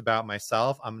just about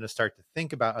myself. I'm going to start to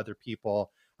think about other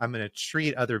people. I'm going to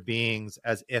treat other beings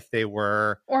as if they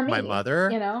were Or me, my mother.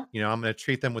 you know. I'm going to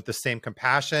treat them with the same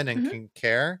compassion and Mm-hmm.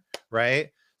 care, right?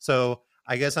 So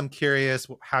I guess I'm curious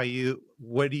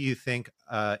what do you think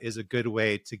is a good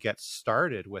way to get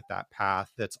started with that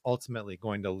path that's ultimately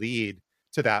going to lead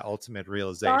to that ultimate Start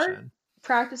realization?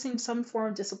 practicing some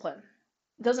form of discipline.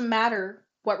 It doesn't matter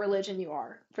what religion you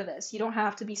are for this. You don't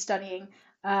have to be studying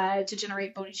to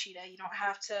generate bodhicitta. You don't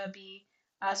have to be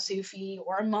a Sufi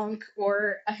or a monk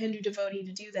or a Hindu devotee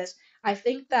to do this. I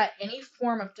think that any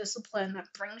form of discipline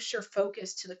that brings your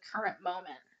focus to the current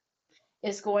moment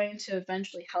is going to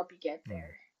eventually help you get Mm,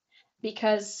 there,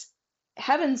 because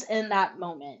heaven's in that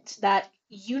moment. That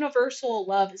universal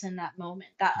love is in that moment.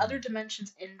 That other mm,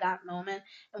 dimension's in that moment.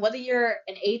 And whether you're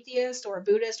an atheist or a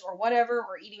Buddhist or whatever,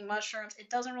 or eating mushrooms, it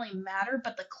doesn't really matter.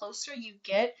 But the closer you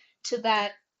get to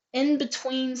that in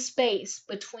between space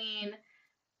between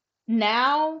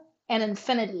now and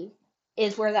infinity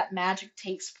is where that magic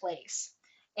takes place.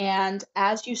 And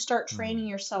as you start training mm,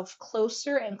 yourself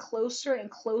closer and closer and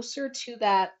closer to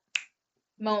that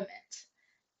moment,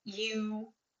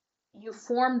 you you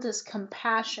form this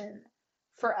compassion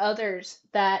for others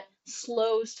that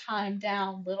slows time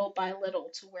down little by little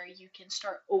to where you can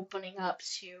start opening up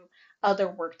to other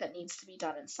work that needs to be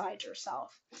done inside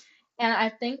yourself. And I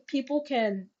think people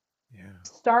can yeah.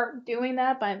 start doing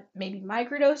that by maybe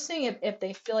microdosing if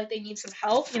they feel like they need some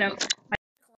help.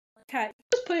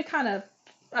 Just put it kind of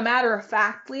a matter of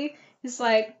factly. It's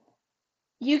like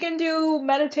you can do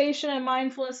meditation and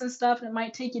mindfulness and stuff, and it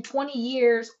might take you 20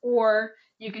 years, or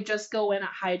you could just go in at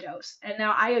high dose. And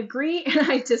now I agree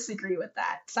and I disagree with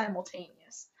that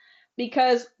simultaneous,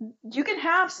 because you can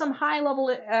have some high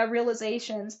level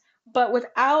realizations, but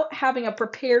without having a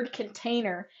prepared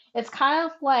container, it's kind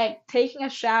of like taking a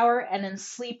shower and then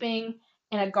sleeping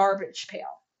in a garbage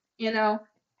pail. You know,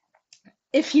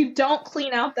 if you don't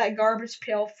clean out that garbage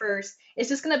pail first, it's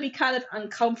just going to be kind of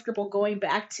uncomfortable going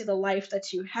back to the life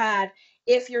that you had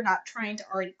if you're not trying to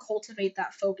already cultivate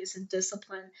that focus and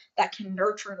discipline that can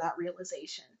nurture that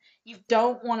realization. You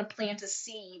don't want to plant a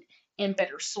seed in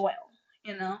bitter soil,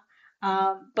 you know?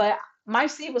 But my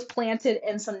seed was planted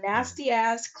in some Yeah. nasty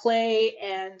ass clay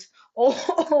and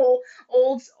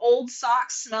old, old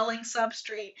sock smelling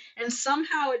substrate, and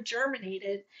somehow it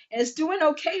germinated and it's doing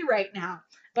okay right now,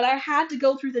 but I had to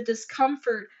go through the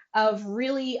discomfort of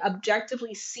really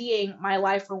objectively seeing my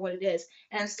life for what it is.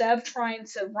 And instead of trying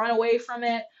to run away from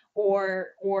it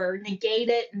or negate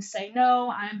it and say no,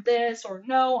 I'm this, or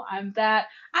no, I'm that,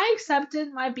 I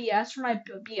accepted my BS for my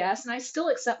BS, and I still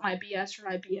accept my BS for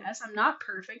my BS. I'm not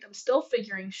perfect. I'm still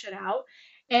figuring shit out.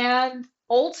 And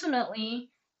ultimately,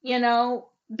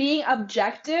 being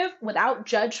objective without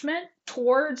judgment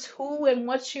towards who and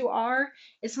what you are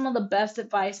is some of the best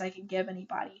advice I can give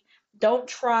anybody. Don't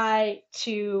try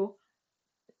to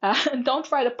don't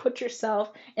try to put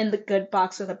yourself in the good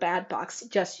box or the bad box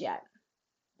just yet.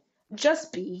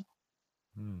 Just be,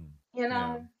 Mm, you yeah.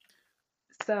 know.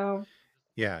 So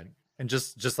Yeah. And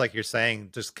just like you're saying,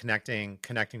 just connecting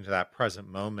to that present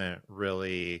moment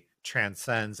really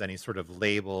transcends any sort of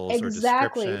labels or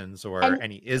exactly, descriptions or and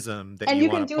any ism that and you you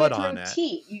want can to do put it on through it.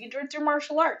 tea. You can do it through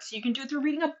martial arts. You can do it through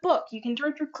reading a book. You can do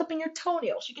it through clipping your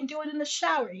toenails. You can do it in the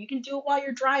shower. You can do it while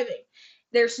you're driving.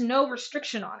 There's no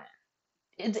restriction on it.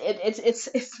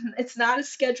 It's not a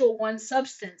Schedule One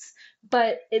substance,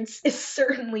 but it's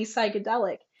certainly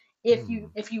psychedelic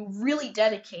Mm, if you really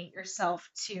dedicate yourself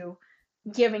to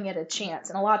giving it a chance.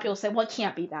 And a lot of people say, well, it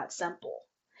can't be that simple.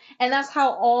 And that's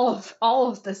how all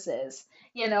of this is.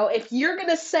 If you're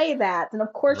gonna say that, then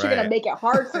of course you're gonna right. make it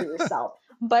hard for yourself.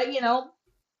 But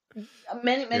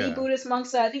many Yeah. Buddhist monks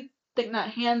said, I think Thich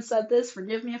Nhat Hanh said this,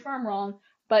 forgive me if I'm wrong,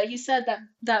 but he said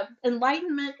that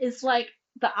enlightenment is like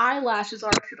the eyelashes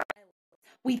are.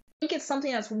 We think it's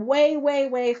something that's way, way,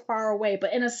 way far away,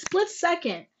 but in a split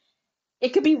second, it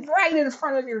could be right in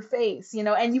front of your face,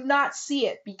 and you not see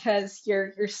it because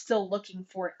you're still looking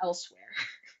for it elsewhere,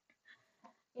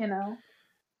 you know.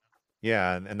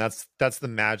 Yeah, and that's the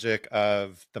magic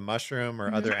of the mushroom or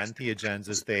Mhm. other entheogens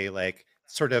is they like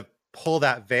sort of pull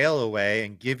that veil away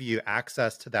and give you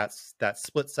access to that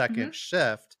split Mhm. second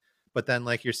shift. But then,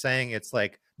 like you're saying, it's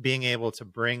like being able to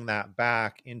bring that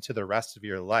back into the rest of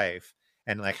your life.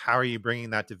 And like, how are you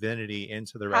bringing that divinity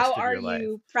into the How rest of are your life?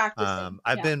 you practicing?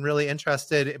 I've Yeah. been really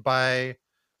interested by,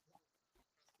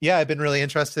 yeah, I've been really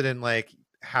interested in like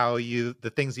how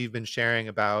the things you've been sharing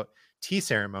about tea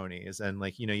ceremonies and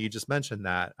like, you just mentioned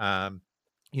that,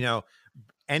 you know,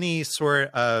 any sort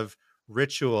of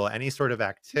ritual, any sort of Yeah.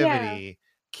 activity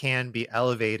can be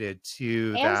elevated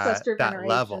to Ancestor that veneration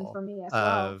level for me as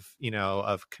well. of,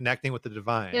 of connecting with the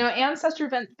divine. Ancestor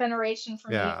veneration for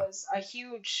me Yeah. was a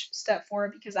huge step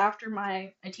forward, because after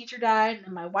my teacher died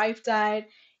and my wife died,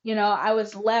 I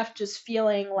was left just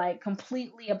feeling like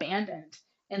completely abandoned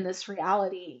in this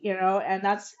reality, and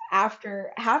that's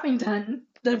after having done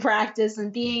the practice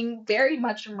and being very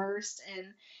much immersed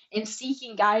in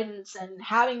seeking guidance and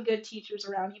having good teachers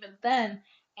around even then.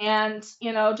 And,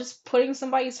 just putting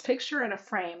somebody's picture in a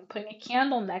frame, putting a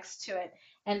candle next to it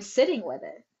and sitting with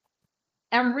it.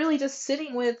 And really just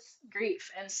sitting with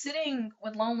grief and sitting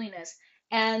with loneliness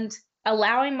and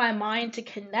allowing my mind to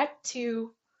connect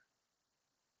to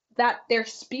that their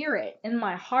spirit in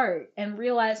my heart and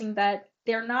realizing that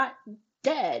they're not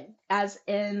dead, as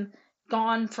in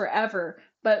gone forever,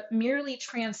 but merely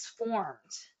transformed.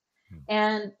 Mm.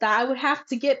 And that I would have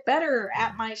to get better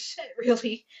at Mm. my shit,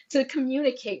 really, to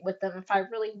communicate with them if I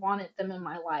really wanted them in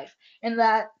my life. And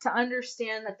that to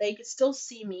understand that they could still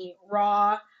see me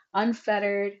raw,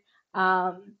 unfettered,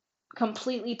 um,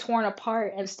 completely torn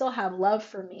apart, and still have love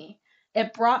for me.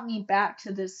 It brought me back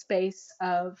to this space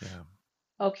of, Yeah.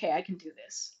 okay, I can do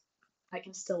this. I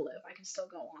can still live. I can still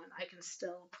go on. I can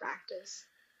still practice.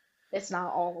 It's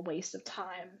not all a waste of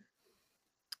time,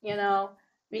 you know?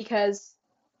 Because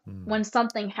Mm. when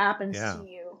something happens to Yeah.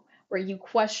 you where you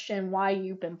question why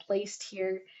you've been placed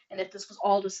here and if this was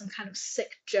all just some kind of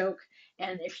sick joke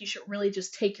and if you should really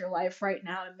just take your life right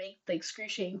now and make the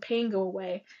excruciating pain go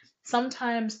away,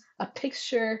 sometimes a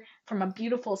picture from a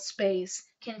beautiful space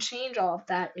can change all of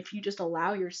that if you just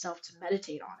allow yourself to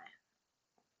meditate on it.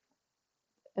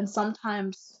 And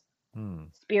sometimes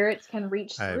Mm. spirits can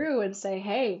reach I through and say,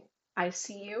 hey, I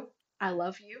see you, I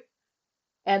love you.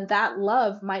 And that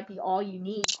love might be all you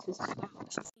need to stop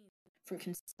from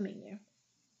consuming you,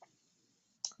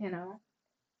 you know?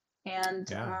 And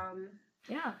yeah.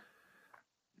 yeah.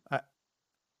 I,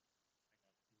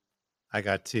 I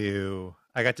got to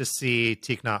see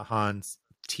Thich Nhat Hanh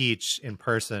teach in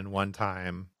person one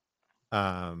time.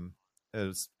 It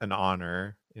was an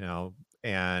honor,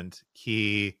 and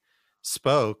he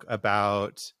spoke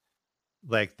about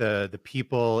like the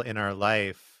people in our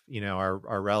life,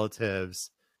 our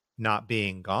relatives not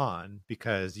being gone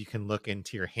because you can look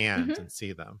into your hands hmm and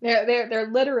see them, they're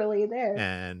literally there.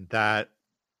 and that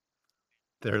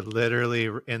they're literally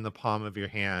in the palm of your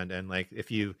hand. And like if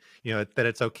that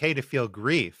it's okay to feel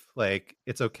grief, like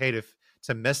it's okay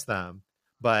to miss them,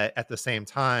 but at the same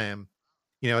time,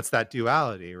 it's that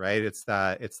duality, right? It's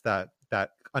that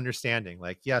understanding,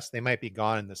 like yes, they might be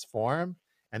gone in this form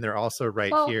and they're also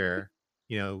right Well, here.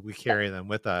 We that, carry them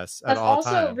with us at that's all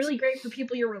also times. really great for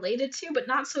people you're related to, but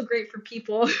not so great for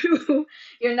people who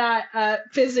you're not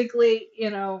physically,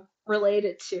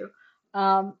 related to.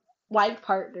 Um, like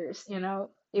partners,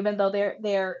 even though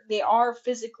they are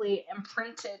physically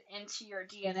imprinted into your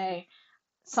DNA,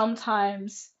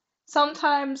 sometimes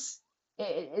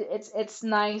it's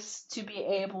nice to be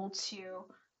able to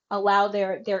allow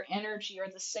their energy or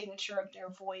the signature of their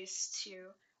voice to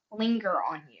linger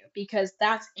on you because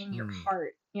that's in your Mm,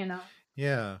 heart,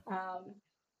 yeah. um,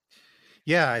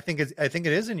 Yeah, I think it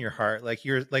is in your heart. Like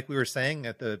we were saying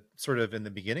at the sort of in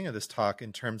the beginning of this talk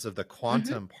in terms of the hmm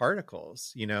quantum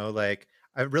particles, like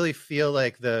I really feel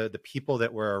like the people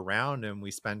that we're around and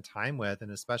we spend time with,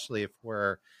 and especially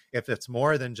if it's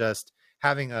more than just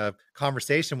having a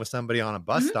conversation with somebody on a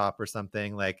bus hmm stop or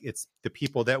something, like it's the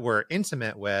people that we're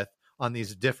intimate with on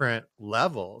these different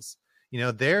levels.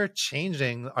 They're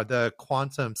changing the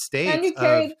quantum and states you of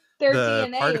carry their the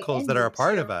DNA particles in that are you a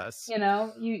part too. of us.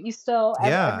 You still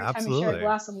Yeah, every time you share a absolutely.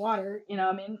 glass of water,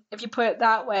 I mean, if you put it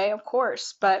that way, of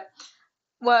course. But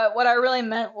what I really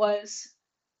meant was,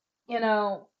 you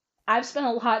know, I've spent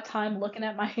a lot of time looking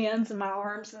at my hands and my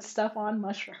arms and stuff on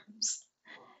mushrooms.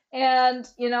 And,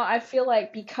 I feel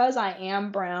like because I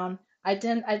am brown, I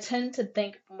tend to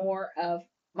think more of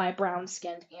my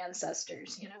brown-skinned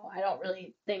ancestors. I don't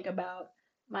really think about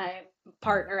my Mm.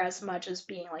 partner as much as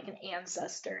being like an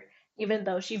ancestor, even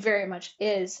though she very much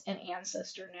is an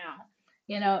ancestor now.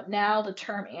 Now the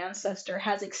term ancestor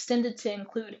has extended to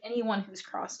include anyone who's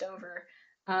crossed over.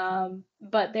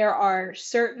 But there are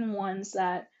certain ones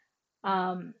that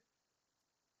um,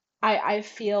 I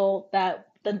feel that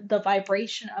the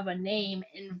vibration of a name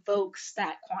invokes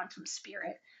that quantum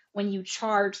spirit when you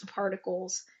charge the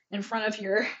particles in front of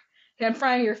your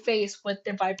face with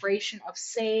the vibration of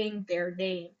saying their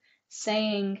name,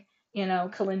 saying,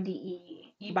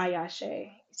 Kalindi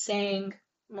Ibayashe, saying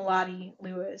Maladi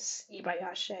Lewis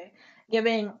Ibayashe,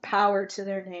 giving power to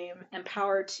their name and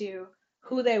power to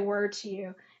who they were to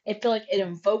you. I feel like it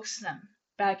invokes them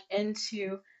back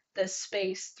into this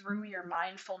space through your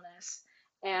mindfulness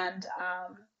and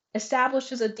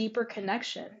establishes a deeper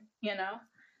connection, you know,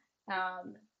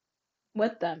 um,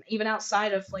 with them, even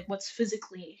outside of like what's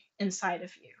physically inside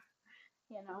of you,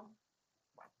 you know.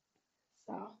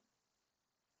 So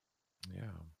Yeah.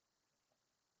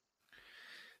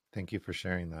 Thank you for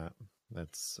sharing that.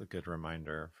 That's a good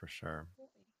reminder for sure.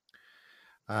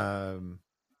 Um,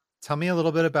 Tell me a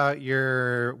little bit about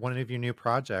one of your new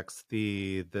projects,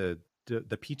 the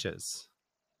peaches,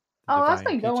 the oh, that's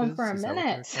divine been going for peaches. a Is that what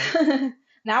they're minute. called?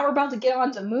 Now we're about to get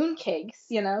on to moon cakes,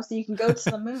 so you can go to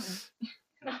the moon.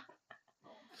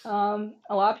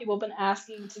 A lot of people have been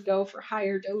asking to go for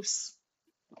higher dose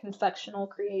confectional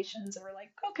creations, and we're like,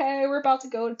 okay, we're about to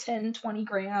go to 10, 20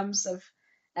 grams of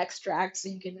extract, so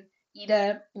you can eat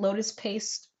a lotus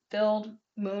paste filled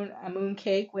moon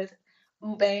cake with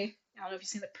ube. I don't know if you've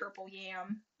seen the purple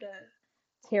yam, the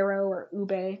taro or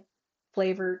ube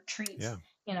flavored treats. Yeah.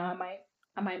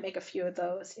 I might make a few of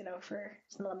those, for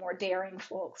some of the more daring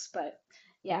folks. But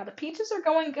yeah, the peaches are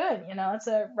going good. It's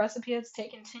a recipe that's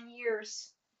taken 10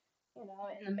 years,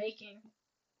 in the making.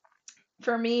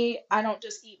 For me, I don't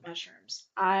just eat mushrooms.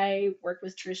 I work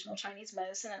with traditional Chinese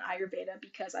medicine and Ayurveda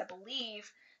because I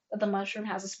believe that the mushroom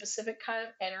has a specific kind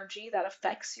of energy that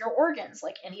affects your organs,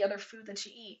 like any other food that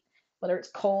you eat, whether it's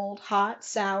cold, hot,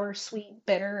 sour, sweet,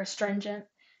 bitter, astringent.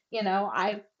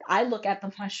 I look at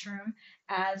the mushroom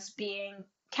as being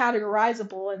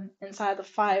categorizable inside the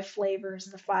five flavors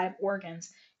and the five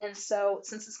organs. And so,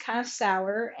 since it's kind of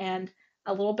sour and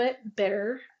a little bit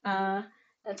bitter, a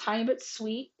tiny bit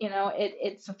sweet.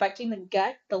 It's affecting the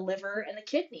gut, the liver, and the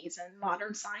kidneys. And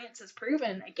modern science has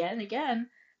proven again and again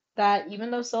that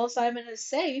even though psilocybin is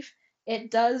safe, it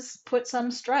does put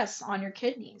some stress on your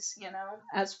kidneys,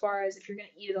 as far as if you're going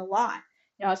to eat it a lot.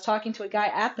 I was talking to a guy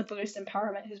at the Buddhist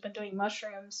Empowerment who's been doing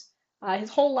mushrooms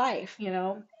his whole life,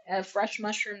 fresh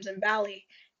mushrooms in Bali.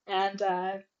 And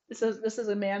this is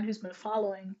a man who's been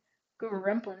following Guru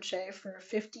Rinpoche for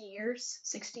 50 years,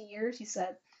 60 years. He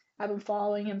said, I've been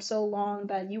following him so long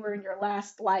that you were in your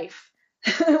last life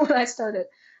when I started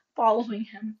following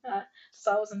him.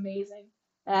 So that was amazing.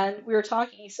 And we were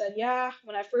talking. He said, yeah,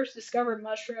 when I first discovered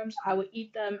mushrooms, I would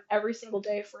eat them every single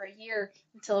day for a year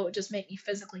until it would just make me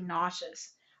physically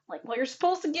nauseous. I'm like, well, you're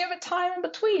supposed to give it time in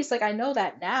between. He's like, I know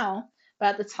that now. But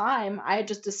at the time, I had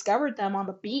just discovered them on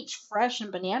the beach, fresh in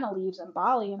banana leaves in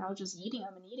Bali, and I was just eating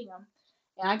them and eating them.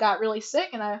 And I got really sick,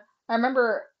 and I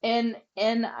remember in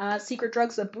Secret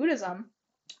Drugs of Buddhism,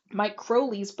 Mike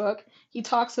Crowley's book, he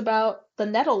talks about the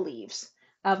nettle leaves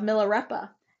of Milarepa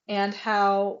and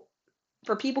how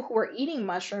for people who are eating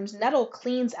mushrooms, nettle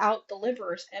cleans out the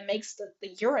livers and makes the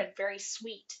urine very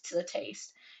sweet to the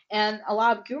taste. And a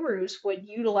lot of gurus would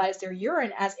utilize their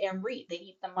urine as amrit. They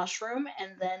eat the mushroom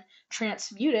and then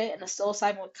transmute it, and the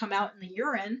psilocybin would come out in the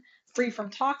urine free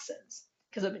from toxins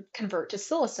because it would convert to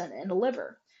psilocin in the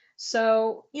liver.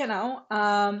 So,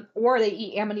 or they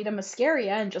eat Amanita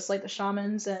muscaria, and just like the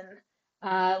shamans in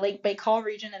Lake Baikal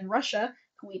region in Russia,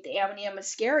 who eat the Amanita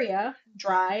muscaria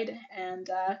dried and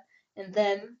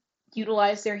then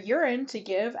utilize their urine to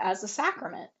give as a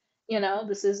sacrament.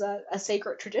 This is a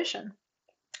sacred tradition.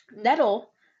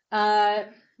 Nettle, uh,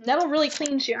 nettle really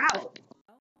cleans you out,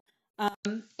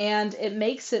 and it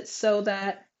makes it so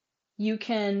that you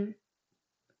can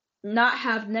not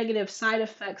have negative side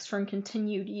effects from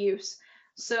continued use.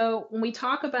 So when we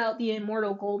talk about the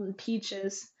immortal golden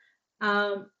peaches,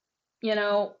 um, you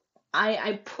know,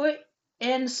 I put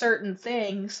in certain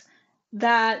things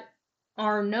that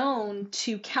are known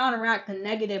to counteract the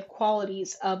negative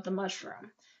qualities of the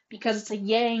mushroom because it's a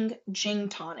yang jing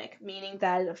tonic, meaning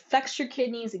that it affects your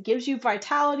kidneys, it gives you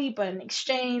vitality, but in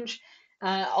exchange,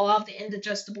 a lot of the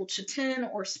indigestible chitin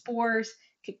or spores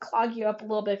could clog you up a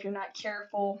little bit if you're not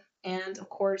careful. And of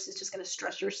course, it's just going to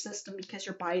stress your system because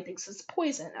your body thinks it's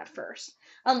poison at first,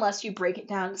 unless you break it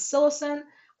down to psilocin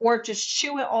or just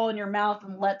chew it all in your mouth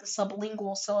and let the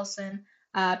sublingual psilocin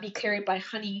be carried by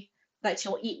honey that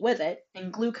you'll eat with it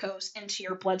and glucose into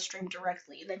your bloodstream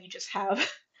directly. And then you just have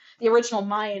the original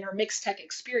Mayan or Mixtec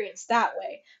experience that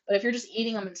way. But if you're just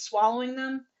eating them and swallowing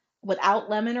them without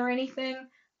lemon or anything,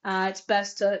 it's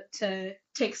best to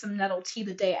take some nettle tea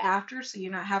the day after so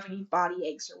you're not having any body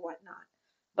aches or whatnot.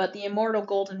 But the immortal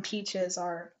golden peaches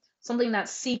are something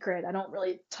that's secret. I don't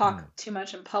really talk Hmm. too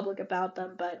much in public about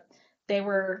them, but they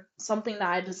were something that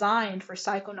I designed for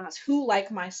psychonauts who, like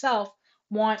myself,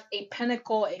 want a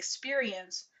pinnacle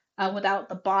experience without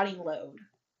the body load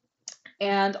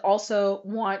and also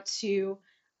want to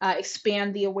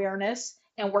expand the awareness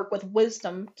and work with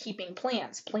wisdom keeping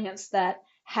plants that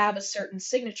have a certain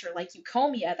signature like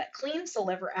euphomia that cleans the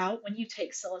liver out when you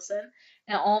take psilocin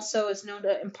and also is known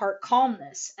to impart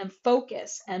calmness and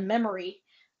focus and memory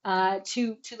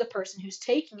to the person who's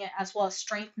taking it, as well as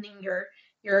strengthening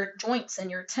your joints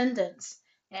and your tendons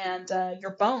and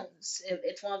your bones.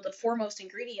 It's one of the foremost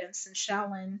ingredients in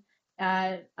Shaolin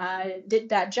did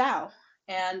that Jiao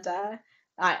and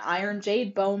iron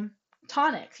jade bone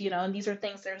tonic, and these are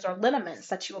things, there's are liniments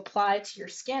that you apply to your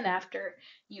skin after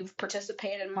you've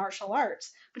participated in martial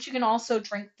arts. But you can also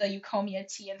drink the eukomia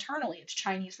tea internally. It's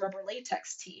Chinese rubber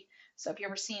latex tea. So if you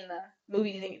ever seen the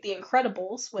movie The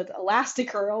Incredibles with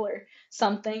Elastigirl or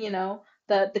something,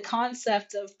 the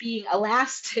concept of being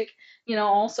elastic,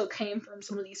 also came from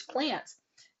some of these plants.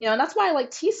 And that's why I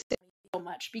like tea so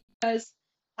much, because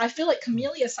I feel like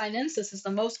Camellia sinensis is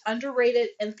the most underrated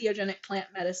entheogenic plant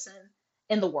medicine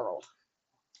in the world,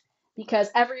 because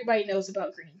everybody knows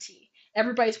about green tea.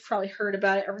 Everybody's probably heard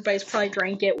about it. Everybody's probably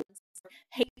drank it,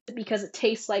 hates it because it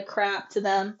tastes like crap to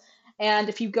them. And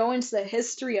if you go into the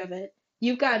history of it,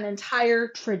 you've got an entire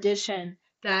tradition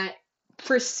that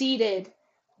preceded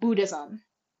Buddhism,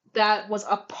 that was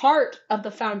a part of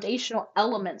the foundational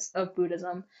elements of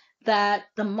Buddhism, that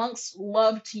the monks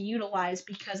loved to utilize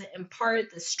because it imparted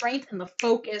the strength and the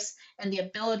focus and the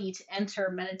ability to enter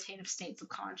meditative states of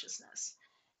consciousness.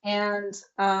 And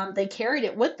they carried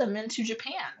it with them into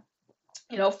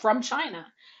Japan, from China.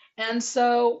 And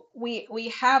so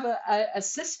we have a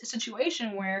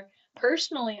situation where,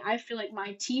 personally, I feel like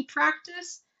my tea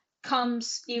practice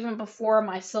comes even before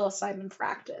my psilocybin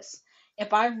practice.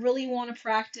 If I really want to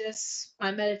practice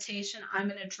my meditation, I'm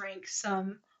going to drink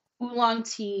some oolong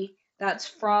tea that's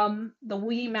from the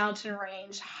Wi Mountain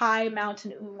Range, high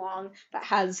mountain oolong that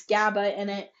has GABA in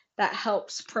it, that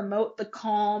helps promote the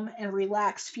calm and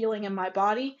relaxed feeling in my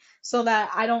body so that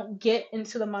I don't get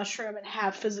into the mushroom and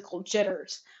have physical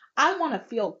jitters. I want to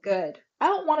feel good. I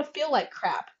don't want to feel like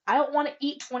crap. I don't want to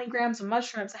eat 20 grams of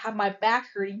mushrooms and have my back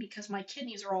hurting because my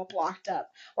kidneys are all blocked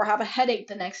up, or have a headache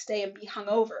the next day and be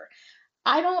hungover.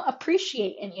 I don't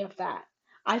appreciate any of that.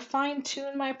 I fine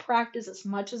tune my practice as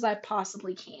much as I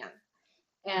possibly can.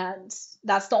 And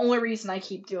that's the only reason I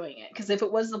keep doing it. Because if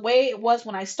it was the way it was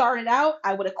when I started out,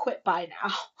 I would have quit by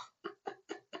now.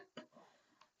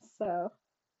 So,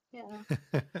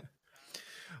 yeah.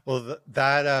 Well,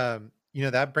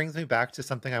 that brings me back to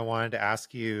something I wanted to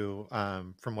ask you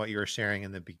from what you were sharing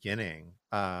in the beginning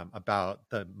about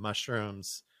the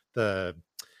mushrooms, the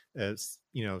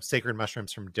sacred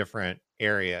mushrooms from different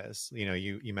areas.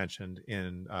 You mentioned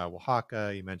in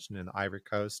Oaxaca, you mentioned in the Ivory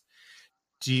Coast.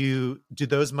 Do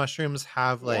those mushrooms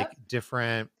have like Yep.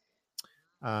 different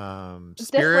spirit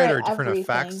Different or different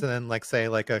effects everything. than, like, say,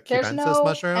 like a There's cubensis no,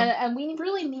 mushroom? and we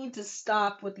really need to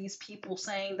stop with these people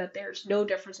saying that there's no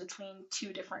difference between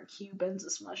two different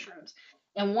cubensis mushrooms.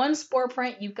 In one spore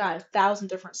print, you've got 1,000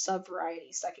 different sub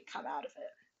varieties that could come out of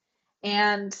it.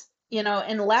 And,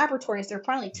 in laboratories, they're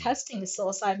finally testing the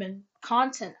psilocybin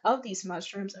content of these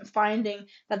mushrooms and finding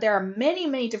that there are many,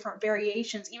 many different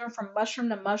variations, even from mushroom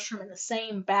to mushroom in the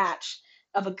same batch,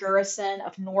 of aguricin,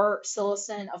 of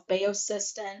norpsilocin, of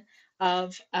baeocystin,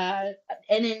 of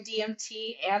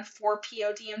NN-DMT and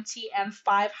 4-PO-DMT and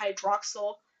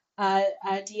 5-hydroxyl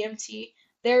DMT.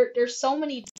 There's so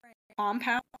many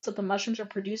compounds that the mushrooms are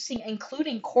producing,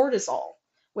 including cortisol,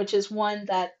 which is one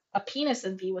that a penis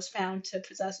envy was found to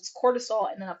possess as cortisol,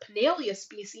 and then a Pinnalia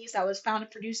species that was found to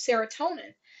produce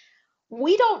serotonin.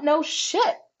 We don't know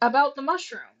shit about the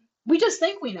mushroom. We just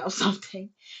think we know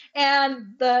something.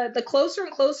 And the closer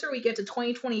and closer we get to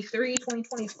 2023,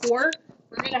 2024,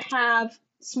 we're going to have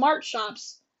smart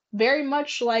shops, very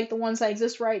much like the ones that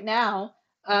exist right now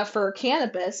for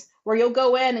cannabis, where you'll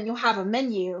go in and you'll have a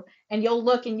menu and you'll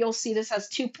look and you'll see this has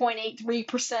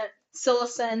 2.83%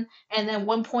 psilocin and then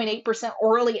 1.8%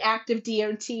 orally active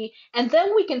DMT. And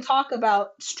then we can talk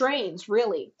about strains,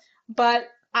 really. But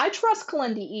I trust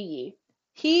Kalendi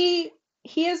Iyi.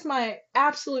 He is my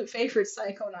absolute favorite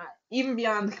psychonaut, even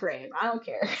beyond the grave. I don't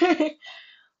care.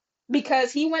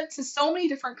 Because he went to so many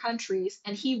different countries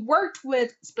and he worked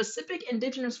with specific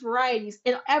indigenous varieties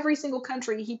in every single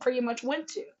country he pretty much went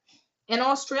to. In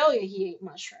Australia, he ate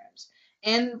mushrooms.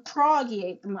 In Prague, he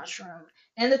ate the mushroom.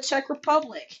 In the Czech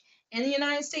Republic, in the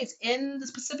United States, in the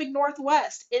Pacific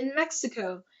Northwest, in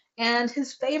Mexico. And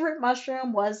his favorite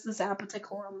mushroom was the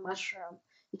Zapotecorum mushroom.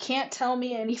 You can't tell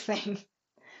me anything.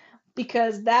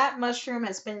 Because that mushroom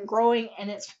has been growing in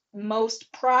its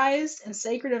most prized and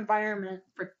sacred environment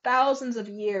for thousands of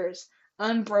years,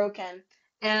 unbroken.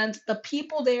 And the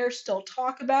people there still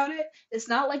talk about it. It's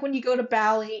not like when you go to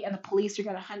Bali and the police are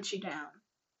going to hunt you down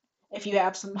if you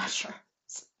have some mushrooms.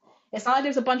 It's not like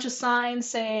there's a bunch of signs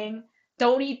saying,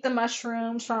 don't eat the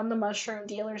mushrooms from the mushroom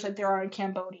dealers like there are in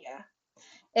Cambodia.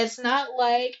 It's not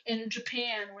like in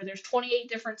Japan where there's 28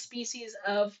 different species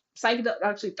of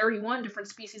actually 31 different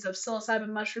species of psilocybin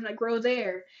mushroom that grow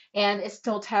there, and it's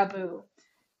still taboo.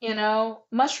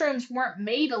 Mushrooms weren't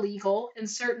made illegal in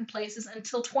certain places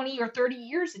until 20 or 30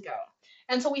 years ago.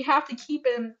 And so we have to keep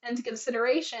into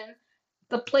consideration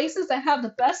the places that have the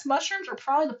best mushrooms are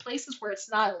probably the places where it's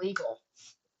not illegal,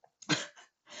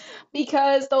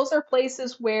 because those are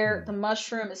places where the Hmm.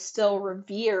 mushroom is still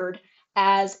revered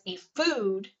as a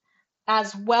food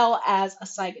as well as a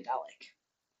psychedelic.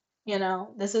 You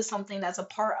know, this is something that's a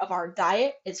part of our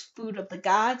diet. It's food of the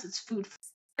gods. It's food for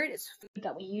spirit. It's food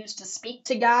that we use to speak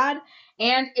to God,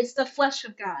 and it's the flesh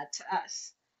of God to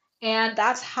us. And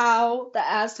that's how the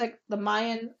Aztec, the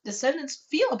Mayan descendants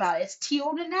feel about it. It's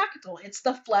teonenactl. It's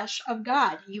the flesh of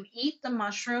God. You eat the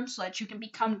mushroom so that you can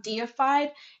become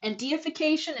deified. And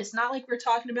deification is not like we're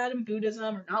talking about in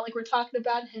Buddhism or not like we're talking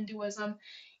about in Hinduism.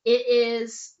 It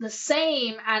is the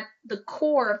same at the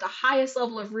core of the highest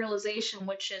level of realization,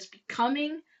 which is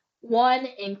becoming one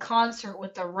in concert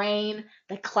with the rain,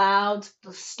 the clouds,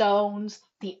 the stones,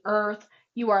 the earth.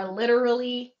 You are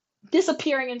literally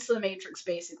disappearing into the matrix,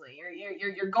 basically.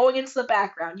 You're going into the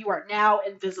background. You are now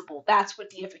invisible. That's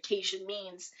what deification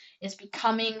means, is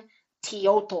becoming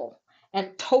teotl.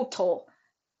 And total,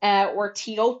 or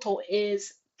teotl,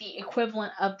 is the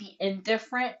equivalent of the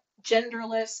indifferent,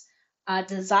 genderless,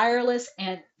 desireless,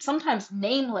 and sometimes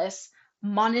nameless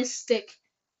monistic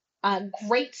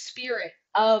great spirit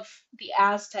of the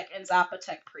Aztec and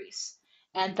Zapotec priests.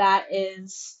 And that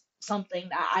is something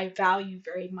that I value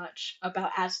very much about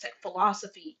Aztec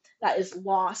philosophy that is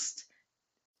lost,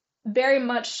 very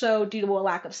much so due to a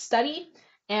lack of study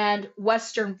and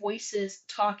Western voices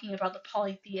talking about the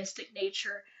polytheistic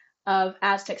nature of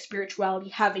Aztec spirituality,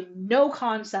 having no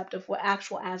concept of what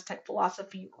actual Aztec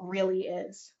philosophy really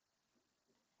is.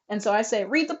 And so I say,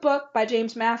 read the book by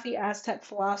James Maffei, Aztec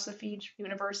Philosophy,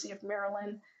 University of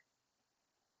Maryland.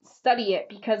 Study it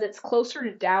because it's closer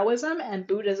to Taoism and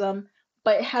Buddhism,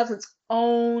 but it has its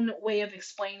own way of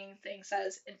explaining things that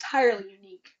is entirely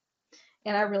unique,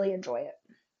 and I really enjoy it.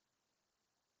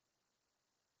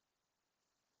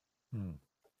 Hmm.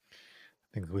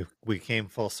 I think we came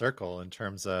full circle in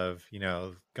terms of,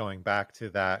 going back to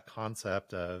that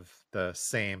concept of the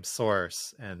same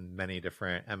source and many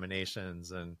different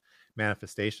emanations and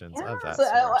manifestations Yeah, of that so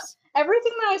source.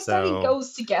 everything that I study So,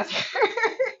 goes together.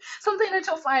 Something that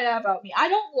you'll find out about me. I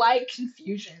don't like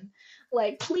confusion.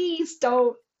 Like, please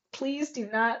do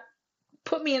not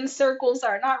put me in circles that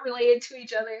are not related to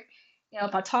each other. You know,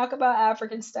 if I talk about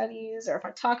African studies, or if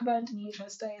I talk about Indonesian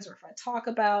studies, or if I talk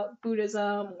about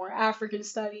Buddhism or African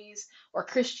studies or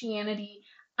Christianity,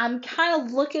 I'm kind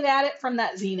of looking at it from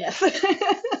that zenith.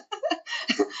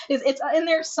 It's in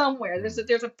there somewhere. hmm.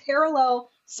 There's a parallel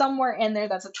somewhere in there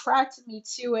that's attracted me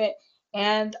to it,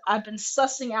 and I've been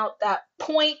sussing out that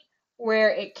point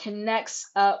where it connects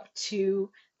up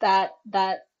to that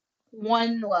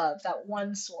one love, that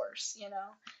one source, you know.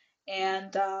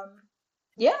 And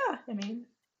yeah, I mean,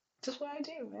 just what I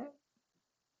do, man.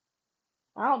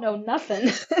 I don't know nothing.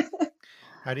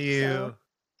 How do So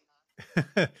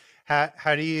you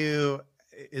how do you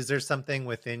is there something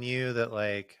within you that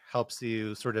like helps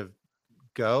you sort of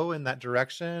go in that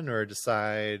direction or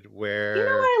decide you know, where?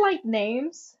 I like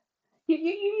names.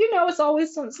 You know, it's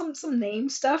always some name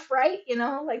stuff, right? You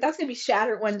know, like that's gonna be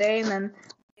shattered one day, and then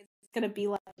it's gonna be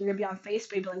like you're gonna be on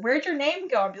Facebook, be like, "Where'd your name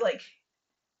go?" I'll be like,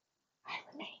 "I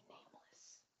remain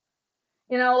nameless."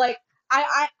 You know, like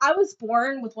I was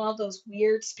born with one of those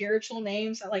weird spiritual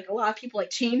names that like a lot of people like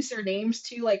change their names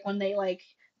to, like when they like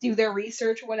do their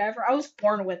research or whatever. I was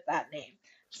born with that name.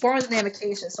 I was born with the name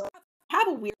Acacia, so I have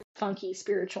a weird, funky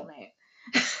spiritual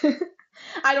name.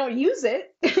 I don't use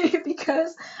it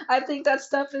because I think that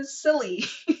stuff is silly,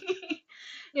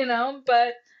 you know.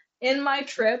 But in my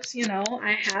trips, you know,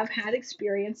 I have had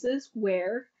experiences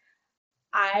where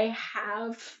I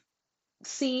have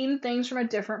seen things from a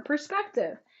different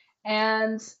perspective.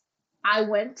 And I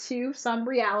went to some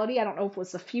reality. I don't know if it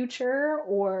was the future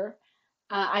or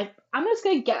I'm just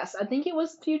gonna guess. I think it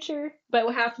was the future, but it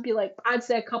would have to be like I'd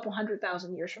say a couple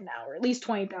 100,000 years from now, or at least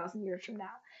 20,000 years from now.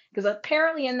 Because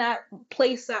apparently in that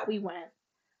place that we went,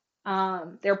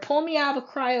 they're pulling me out of a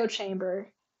cryo chamber,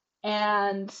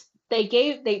 and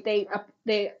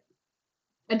they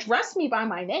addressed me by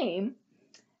my name,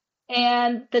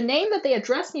 and the name that they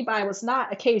addressed me by was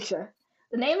not Acacia.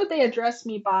 The name that they addressed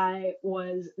me by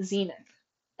was Zenith.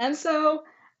 And so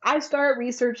I started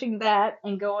researching that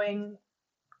and going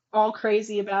all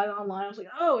crazy about it online. I was like,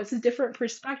 oh, it's a different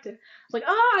perspective. I was like,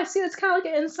 oh, I see. That's kind of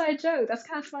like an inside joke. That's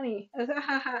kind of funny.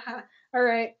 All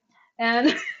right,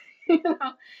 and you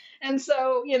know, and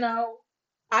so you know,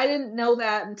 I didn't know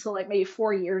that until like maybe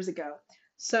 4 years ago.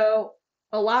 So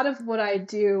a lot of what I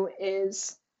do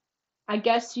is, I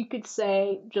guess you could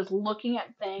say, just looking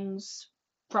at things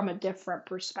from a different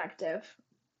perspective.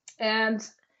 And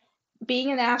being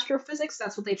in astrophysics,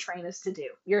 that's what they train us to do.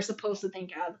 You're supposed to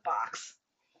think out of the box.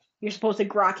 You're supposed to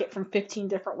grok it from 15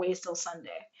 different ways till Sunday.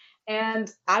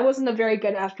 And I wasn't a very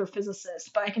good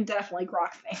astrophysicist, but I can definitely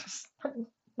grok things from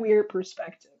weird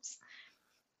perspectives.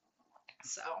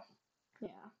 So, yeah.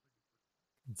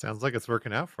 It sounds like it's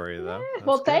working out for you, though.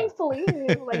 Well, That's good. thankfully,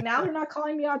 like now they're not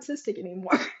calling me autistic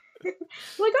anymore.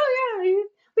 Like, oh yeah,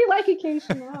 we like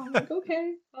occasion now. I'm like,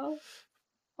 okay, well,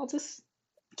 I'll just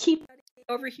keep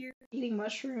over here eating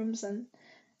mushrooms and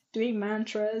doing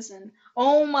mantras and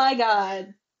oh my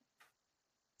god,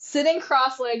 sitting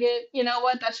cross-legged. You know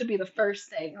what? That should be the first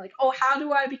thing. Like, oh, how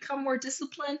do I become more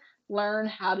disciplined? Learn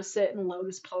how to sit in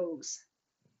lotus pose.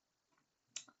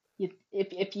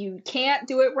 If you can't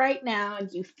do it right now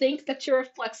and you think that you're a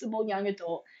flexible young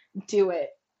adult, do it.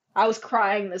 I was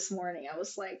crying this morning. I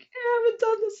was like, I haven't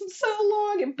done this in so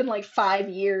long. It's been like 5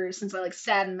 years since I like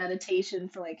sat in meditation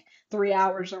for like 3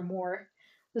 hours or more.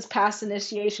 This past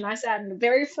initiation, I sat in the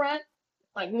very front,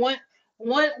 like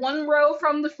one row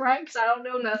from the front because I don't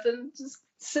know nothing. Just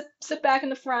sit back in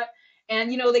the front,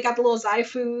 and they got the little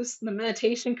zaifus, the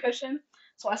meditation cushion.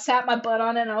 So I sat my butt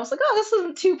on it, and I was like, oh, this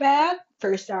isn't too bad.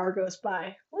 First hour goes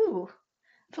by. Ooh,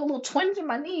 I feel a little twinge in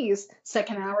my knees.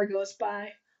 Second hour goes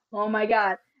by. Oh my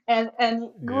God. And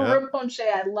Guru Yep. Rinpoche,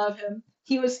 I love him.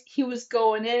 He was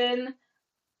going in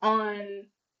on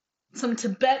some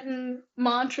Tibetan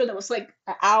mantra that was like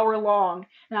an hour long,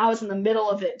 and I was in the middle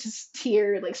of it, just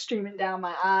tear like streaming down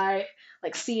my eye,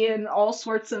 like seeing all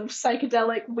sorts of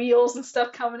psychedelic wheels and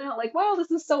stuff coming out. Like, wow, this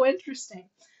is so interesting.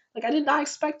 Like, I did not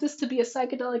expect this to be a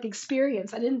psychedelic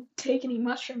experience. I didn't take any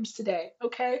mushrooms today,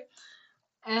 okay?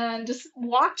 And just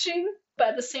watching, but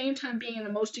at the same time being in the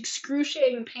most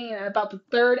excruciating pain at about the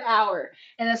third hour.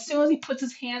 And as soon as he puts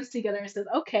his hands together and says,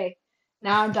 okay,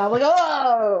 now I'm down, like,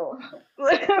 oh!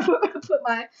 Put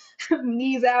my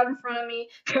knees out in front of me,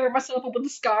 cover myself up with a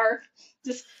scarf,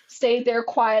 just stayed there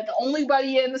quiet. The only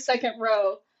buddy in the second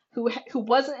row who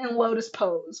wasn't in lotus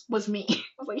pose was me. I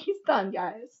was like, he's done,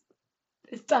 guys.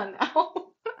 It's done now.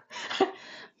 I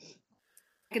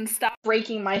can stop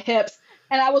breaking my hips.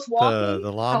 And I was walking,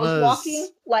 The I was walking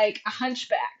llamas, like a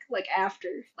hunchback, like after.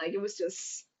 Like it was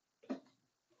just,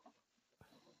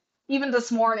 even this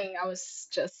morning, I was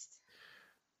just,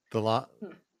 the la-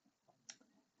 hmm.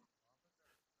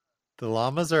 the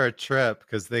llamas are a trip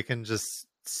because they can just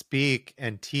speak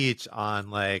and teach on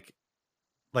like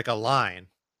a line.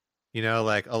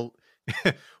 Like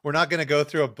we're not going to go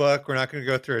through a book. We're not going to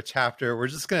go through a chapter. We're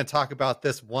just going to talk about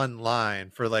this one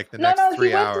line for like the No, next no, he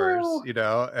three went hours, through,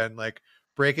 and like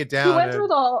break it he down. went through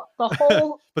the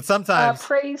whole But sometimes,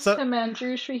 praise so to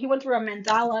Manjushri. He went through a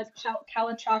mandala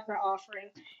Kala Chakra offering,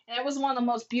 and it was one of the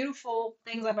most beautiful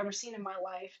things I've ever seen in my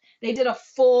life. They did a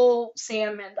full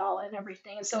sand mandala and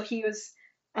everything, and so he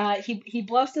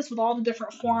blessed us with all the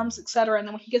different forms, etc. And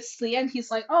then when he gets to the end,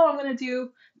 he's like, "Oh, I'm gonna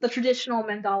do the traditional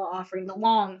mandala offering, the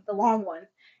long one."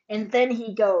 And then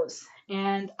he goes,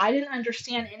 and I didn't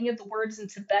understand any of the words in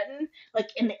Tibetan, like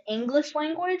in the English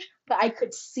language, but I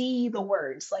could see the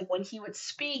words. Like when he would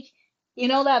speak,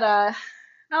 that I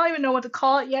don't even know what to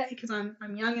call it yet because I'm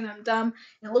young and I'm dumb.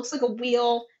 And it looks like a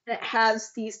wheel and it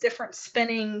has these different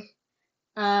spinning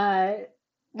uh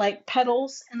like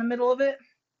pedals in the middle of it,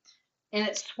 and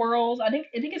it swirls. I think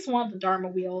it's one of the Dharma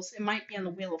wheels. It might be on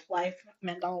the Wheel of Life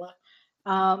mandala.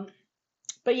 Um,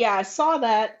 but yeah, I saw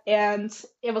that, and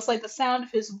it was like the sound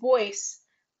of his voice.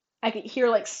 I could hear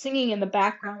like singing in the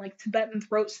background, like Tibetan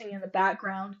throat singing in the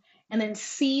background, and then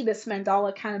see this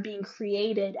mandala kind of being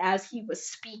created as he was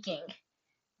speaking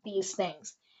these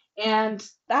things. And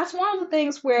that's one of the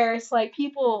things where it's like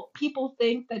people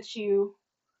think that you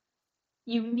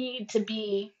need to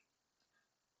be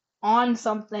on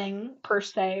something per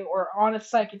se or on a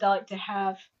psychedelic to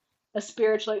have a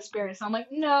spiritual experience. I'm like,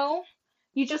 no,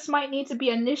 you just might need to be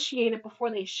initiated before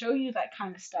they show you that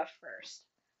kind of stuff first.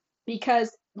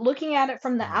 Because looking at it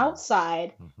from the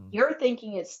outside, Mhm. you're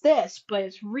thinking it's this, but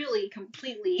it's really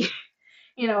completely,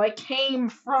 it came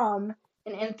from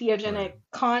an entheogenic Right.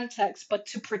 context, but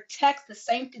to protect the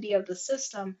sanctity of the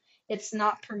system, it's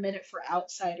not permitted for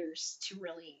outsiders to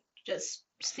really just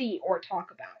see or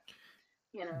talk about.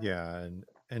 Yeah,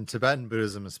 and Tibetan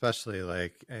Buddhism especially,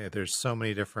 like there's so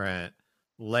many different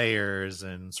layers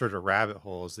and sort of rabbit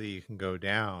holes that you can go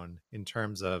down in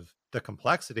terms of the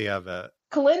complexity of it.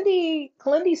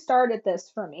 Kalindi started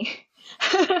this for me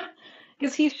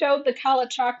because he showed the Kala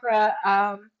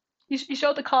Chakra. He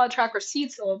showed the Kala Chakra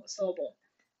seed syllable,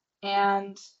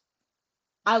 and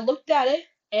I looked at it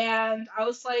and I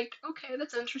was like, okay,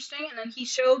 that's interesting. And then he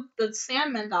showed the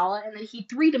sand mandala, and then he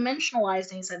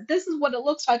three-dimensionalized it. He said, "This is what it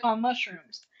looks like on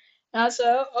mushrooms." And I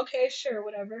said, oh, okay, sure,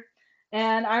 whatever.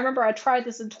 And I remember I tried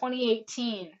this in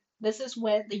 2018. This is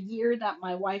when the year that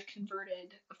my wife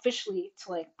converted officially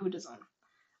to like Buddhism,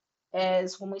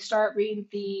 is when we start reading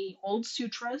the old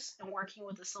sutras and working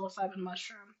with the psilocybin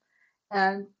mushroom.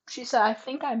 And she said, I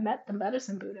think I met the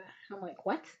medicine Buddha. And I'm like,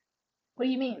 what? What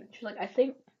do you mean? She's like, I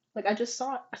think, like, I just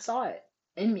saw it. I saw it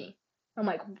in me. I'm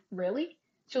like, really?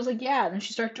 She was like, yeah. And then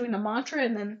she started doing the mantra,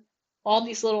 and then all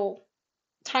these little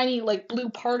tiny, like, blue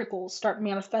particles start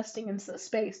manifesting into the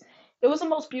space. It was the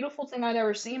most beautiful thing I'd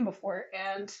ever seen before.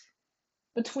 And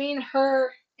between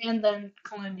her and then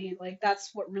Kalindi, like,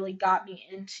 that's what really got me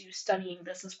into studying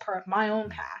this as part of my own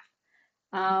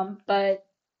path. But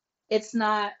it's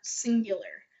not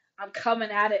singular. I'm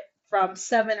coming at it from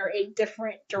 7 or 8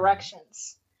 different Right.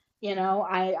 directions.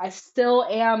 I still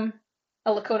am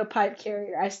a Lakota pipe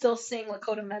carrier. I still sing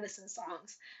Lakota medicine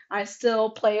songs. I still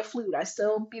play a flute. I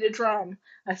still beat a drum.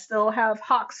 I still have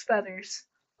hawk's feathers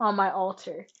on my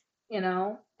altar.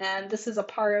 And this is a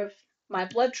part of my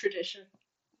blood tradition.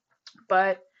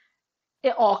 But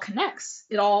it all connects.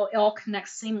 It all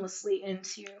connects seamlessly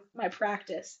into my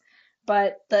practice.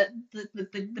 But the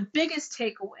biggest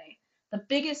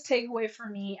takeaway for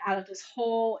me out of this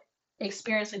whole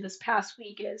experience like this past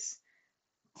week is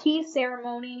tea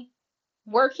ceremony,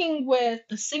 working with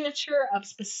the signature of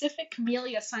specific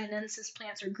Camellia sinensis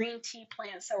plants or green tea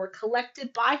plants that were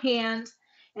collected by hand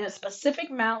in a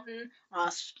specific mountain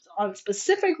on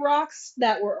specific rocks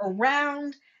that were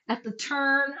around at the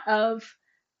turn of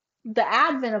the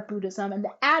advent of Buddhism and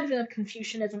the advent of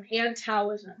Confucianism and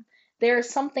Taoism. There is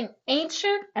something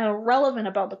ancient and relevant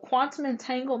about the quantum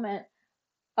entanglement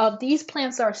of these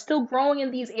plants that are still growing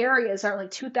in these areas that are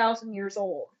like 2,000 years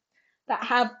old, that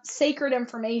have sacred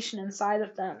information inside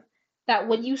of them. That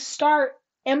when you start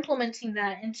implementing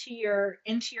that into your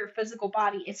physical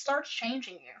body, it starts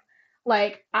changing you.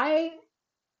 Like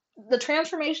the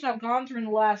transformation I've gone through in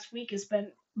the last week has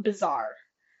been bizarre.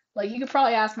 Like you could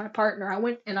probably ask my partner. I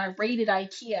went and I raided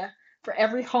IKEA for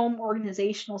every home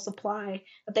organizational supply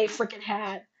that they freaking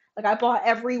had. Like I bought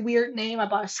every weird name. I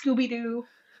bought a Scooby Doo.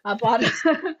 I bought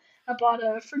a I bought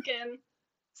a freaking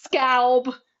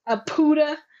Scalb, a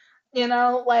Puda.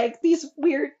 Like these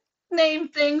weird name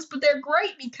things, but they're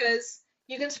great because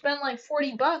you can spend like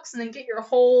 $40 and then get your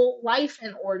whole life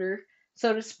in order,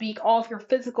 so to speak, all of your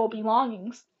physical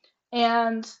belongings.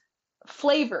 And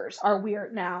flavors are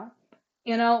weird now.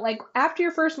 Like after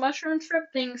your first mushroom trip,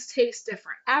 things taste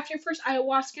different. After your first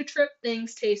ayahuasca trip,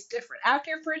 things taste different. After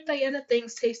your first dhyana,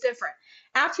 things taste different.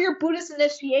 After your Buddhist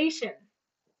initiation,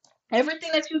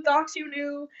 everything that you thought you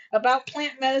knew about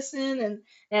plant medicine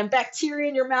and bacteria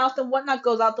in your mouth and whatnot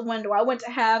goes out the window. I went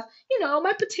to have,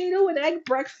 my potato and egg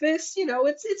breakfast.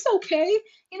 It's okay.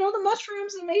 The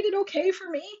mushrooms have made it okay for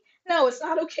me. No, it's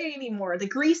not okay anymore. The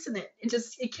grease in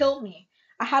it killed me.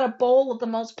 I had a bowl of the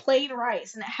most plain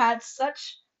rice and it had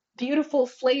such beautiful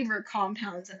flavor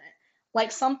compounds in it.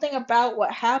 Like something about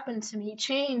what happened to me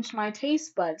changed my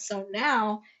taste buds. So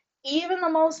now even the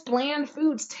most bland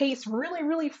foods taste really,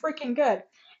 really freaking good.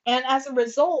 And as a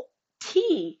result,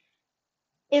 tea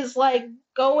is like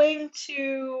going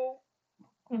to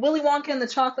Willy Wonka and the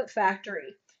Chocolate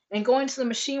Factory and going to the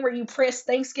machine where you press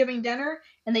Thanksgiving dinner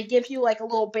and they give you like a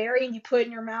little berry and you put it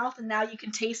in your mouth and now you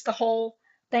can taste the whole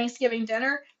Thanksgiving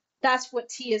dinner. That's what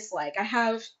tea is like. I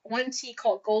have one tea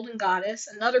called Golden Goddess,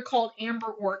 another called Amber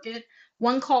Orchid,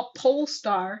 one called Pole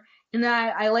Star, and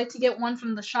then I like to get one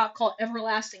from the shop called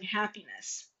Everlasting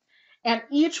Happiness. And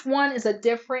each one is a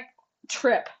different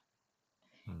trip,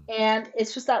 Hmm. and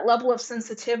it's just that level of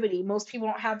sensitivity. Most people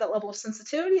don't have that level of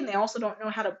sensitivity, and they also don't know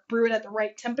how to brew it at the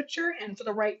right temperature and for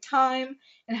the right time,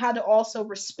 and how to also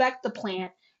respect the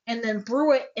plant and then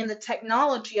brew it in the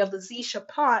technology of the Zisha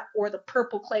pot or the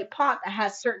purple clay pot that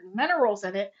has certain minerals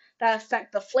in it that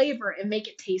affect the flavor and make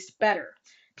it taste better.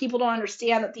 People don't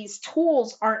understand that these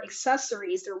tools aren't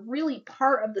accessories, they're really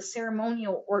part of the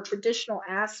ceremonial or traditional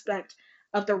aspect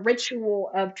of the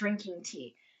ritual of drinking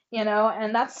tea.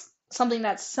 And that's something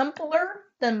that's simpler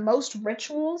than most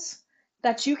rituals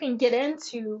that you can get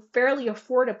into fairly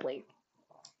affordably.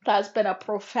 That's been a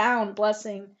profound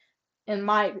blessing in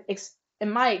my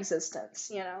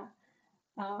existence.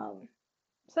 Um,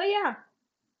 so yeah.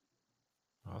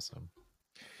 Awesome.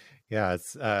 Yeah,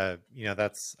 it's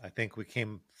that's, I think we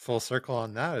came full circle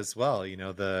on that as well.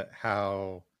 The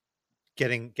how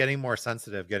getting more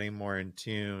sensitive, getting more in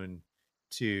tune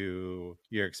to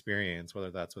your experience, whether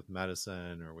that's with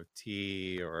medicine or with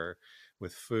tea or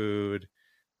with food.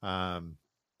 Um,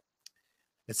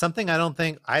 it's something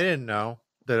I didn't know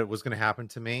that it was going to happen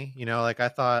to me. Like I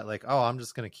thought, like, oh, I'm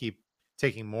just going to keep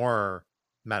taking more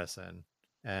medicine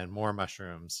and more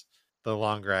mushrooms. the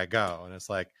longer I go. And it's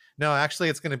like, no, actually,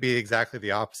 it's going to be exactly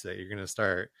the opposite. You're going to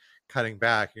start cutting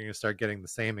back. You're going to start getting the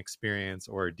same experience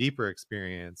or a deeper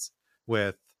experience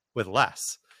with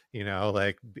less.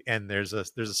 Like, and there's a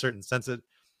certain sense of,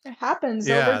 It happens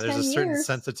over yeah, there's a 10 certain years.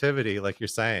 sensitivity, like you're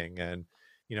saying, and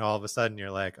all of a sudden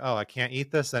you're like, oh, I can't eat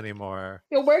this anymore.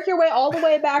 You'll work your way all the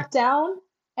way back down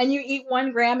and you eat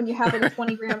 1 gram and you have like a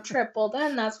 20-gram trip. Well,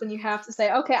 then that's when you have to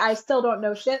say, okay, I still don't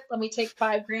know shit. Let me take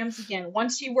 5 grams again.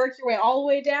 Once you work your way all the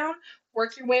way down,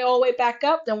 work your way all the way back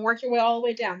up, then work your way all the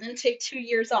way down. Then take 2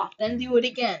 years off. Then do it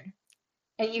again.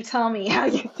 And you tell me how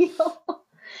you feel.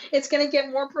 It's going to get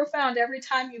more profound every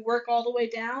time you work all the way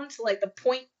down to like the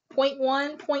point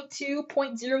 1, point 2,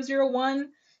 0.001.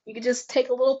 You could just take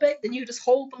a little bit, then you just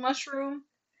hold the mushroom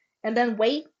and then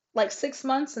wait like 6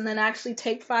 months and then actually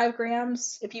take 5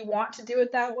 grams if you want to do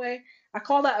it that way. I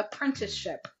call that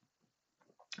apprenticeship.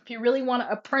 If you really want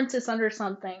to apprentice under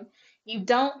something, you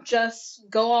don't just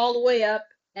go all the way up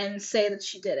and say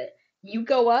that you did it. You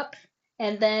go up,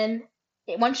 and then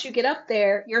once you get up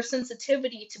there, your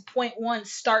sensitivity to point 1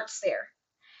 starts there.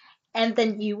 And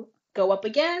then you go up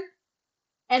again,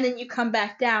 and then you come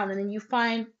back down, and then you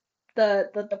find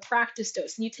the practice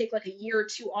dose, and you take like a year or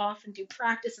two off and do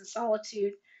practice in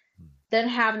solitude, then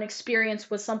have an experience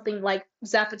with something like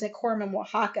Zapotecorm in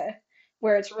Oaxaca,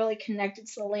 where it's really connected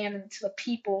to the land and to the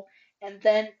people, and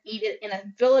then eat it in a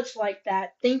village like that,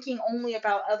 thinking only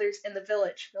about others in the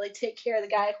village. Really take care of the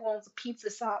guy who owns the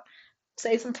pizza shop,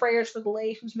 say some prayers for the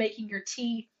lady who's making your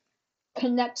tea,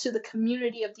 connect to the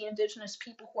community of the indigenous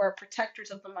people who are protectors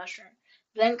of the mushroom.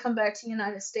 Then come back to the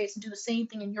United States and do the same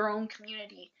thing in your own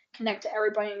community. Connect to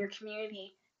everybody in your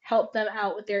community, help them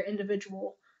out with their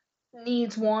individual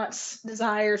needs, wants,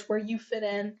 desires, where you fit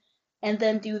in, and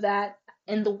then do that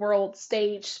in the world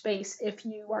stage space if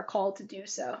you are called to do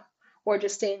so, or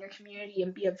just stay in your community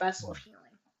and be a vessel of healing.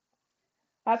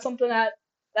 That's something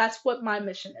that's what my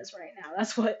mission is right now.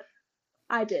 That's what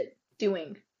I did,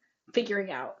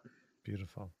 figuring out.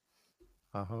 Beautiful.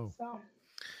 Aho. So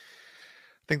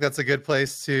I think that's a good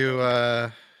place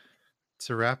to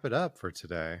wrap it up for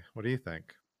today. What do you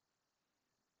think?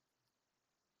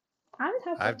 I would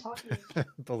have fun talking.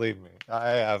 Believe me, I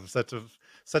have such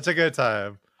a good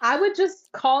time. I would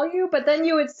just call you, but then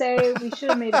you would say we should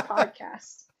have made a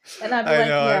podcast, and I'd be like,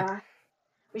 yeah,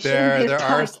 we should have made a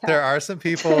podcast. There are some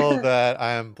people that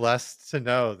I am blessed to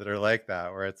know that are like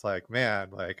that, where it's like, man,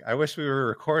 like I wish we were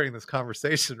recording this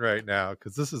conversation right now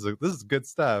because this is good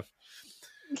stuff.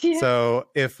 Yeah. So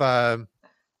if for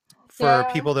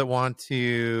people that want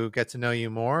to get to know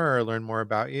you more or learn more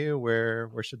about you,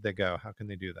 where should they go? How can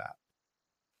they do that?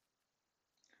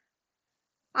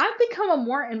 I've become a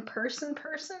more in-person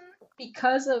person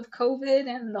because of COVID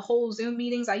and the whole Zoom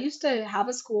meetings. I used to have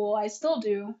a school, I still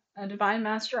do, a Divine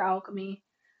Master Alchemy.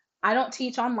 I don't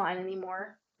teach online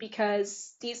anymore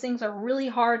because these things are really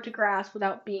hard to grasp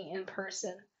without being in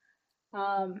person.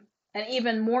 And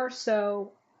even more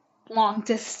so long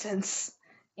distance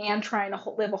and trying to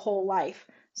live a whole life.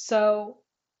 So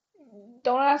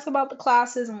don't ask about the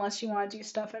classes unless you want to do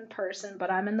stuff in person,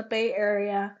 but I'm in the Bay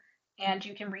Area. And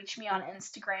you can reach me on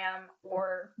Instagram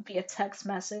or via text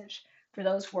message for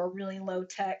those who are really low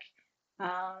tech.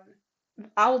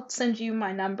 I'll send you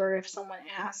my number if someone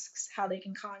asks how they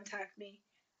can contact me.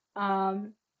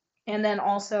 And then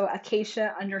also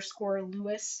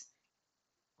Acacia_Lewis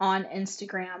on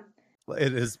Instagram.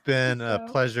 It has been a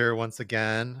pleasure once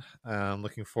again.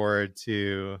 Looking forward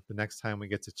to the next time we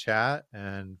get to chat,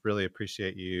 and really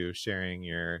appreciate you sharing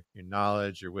your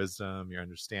knowledge, your wisdom, your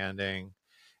understanding,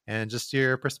 and just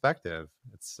your perspective.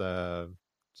 It's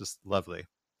just lovely.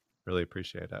 Really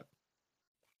appreciate it.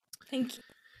 Thank you.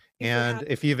 And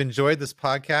if you've enjoyed this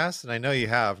podcast, and I know you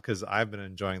have because I've been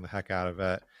enjoying the heck out of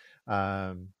it,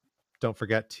 don't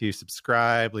forget to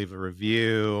subscribe, leave a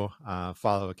review,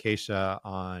 follow Acacia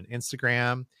on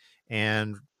Instagram.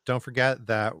 And don't forget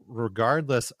that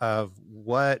regardless of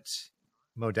what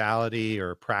modality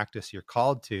or practice you're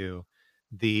called to,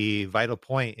 the vital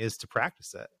point is to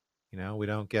practice it. We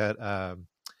don't get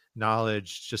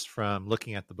knowledge just from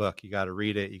looking at the book. You got to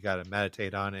read it. You got to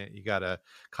meditate on it. You got to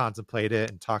contemplate it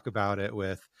and talk about it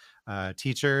with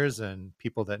teachers and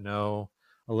people that know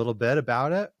a little bit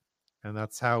about it. And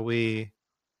that's how we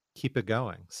keep it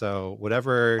going. So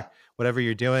whatever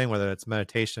you're doing, whether it's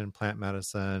meditation, plant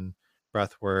medicine,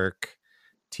 breath work,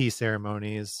 tea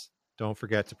ceremonies, don't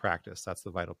forget to practice. That's the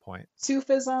vital point.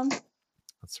 Sufism.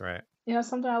 That's right.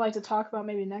 Something I like to talk about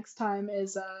maybe next time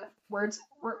is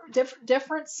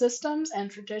different systems and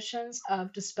traditions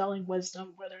of dispelling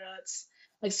wisdom, whether that's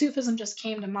like Sufism just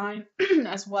came to mind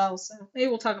as well. So maybe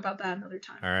we'll talk about that another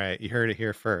time. All right. You heard it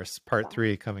here first. Part Yeah.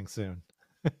 3 coming soon.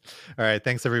 All right.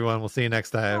 Thanks, everyone. We'll see you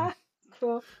next time.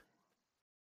 Cool.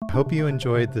 Hope you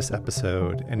enjoyed this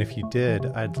episode. And if you did,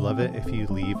 I'd love it if you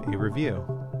leave a review.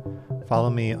 Follow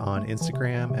me on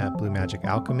Instagram at Blue Magic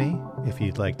Alchemy if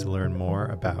you'd like to learn more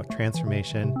about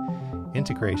transformation,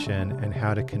 integration, and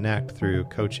how to connect through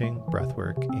coaching,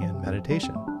 breathwork, and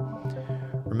meditation.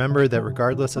 Remember that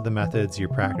regardless of the methods you're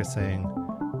practicing,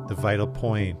 the vital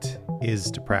point is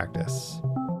to practice.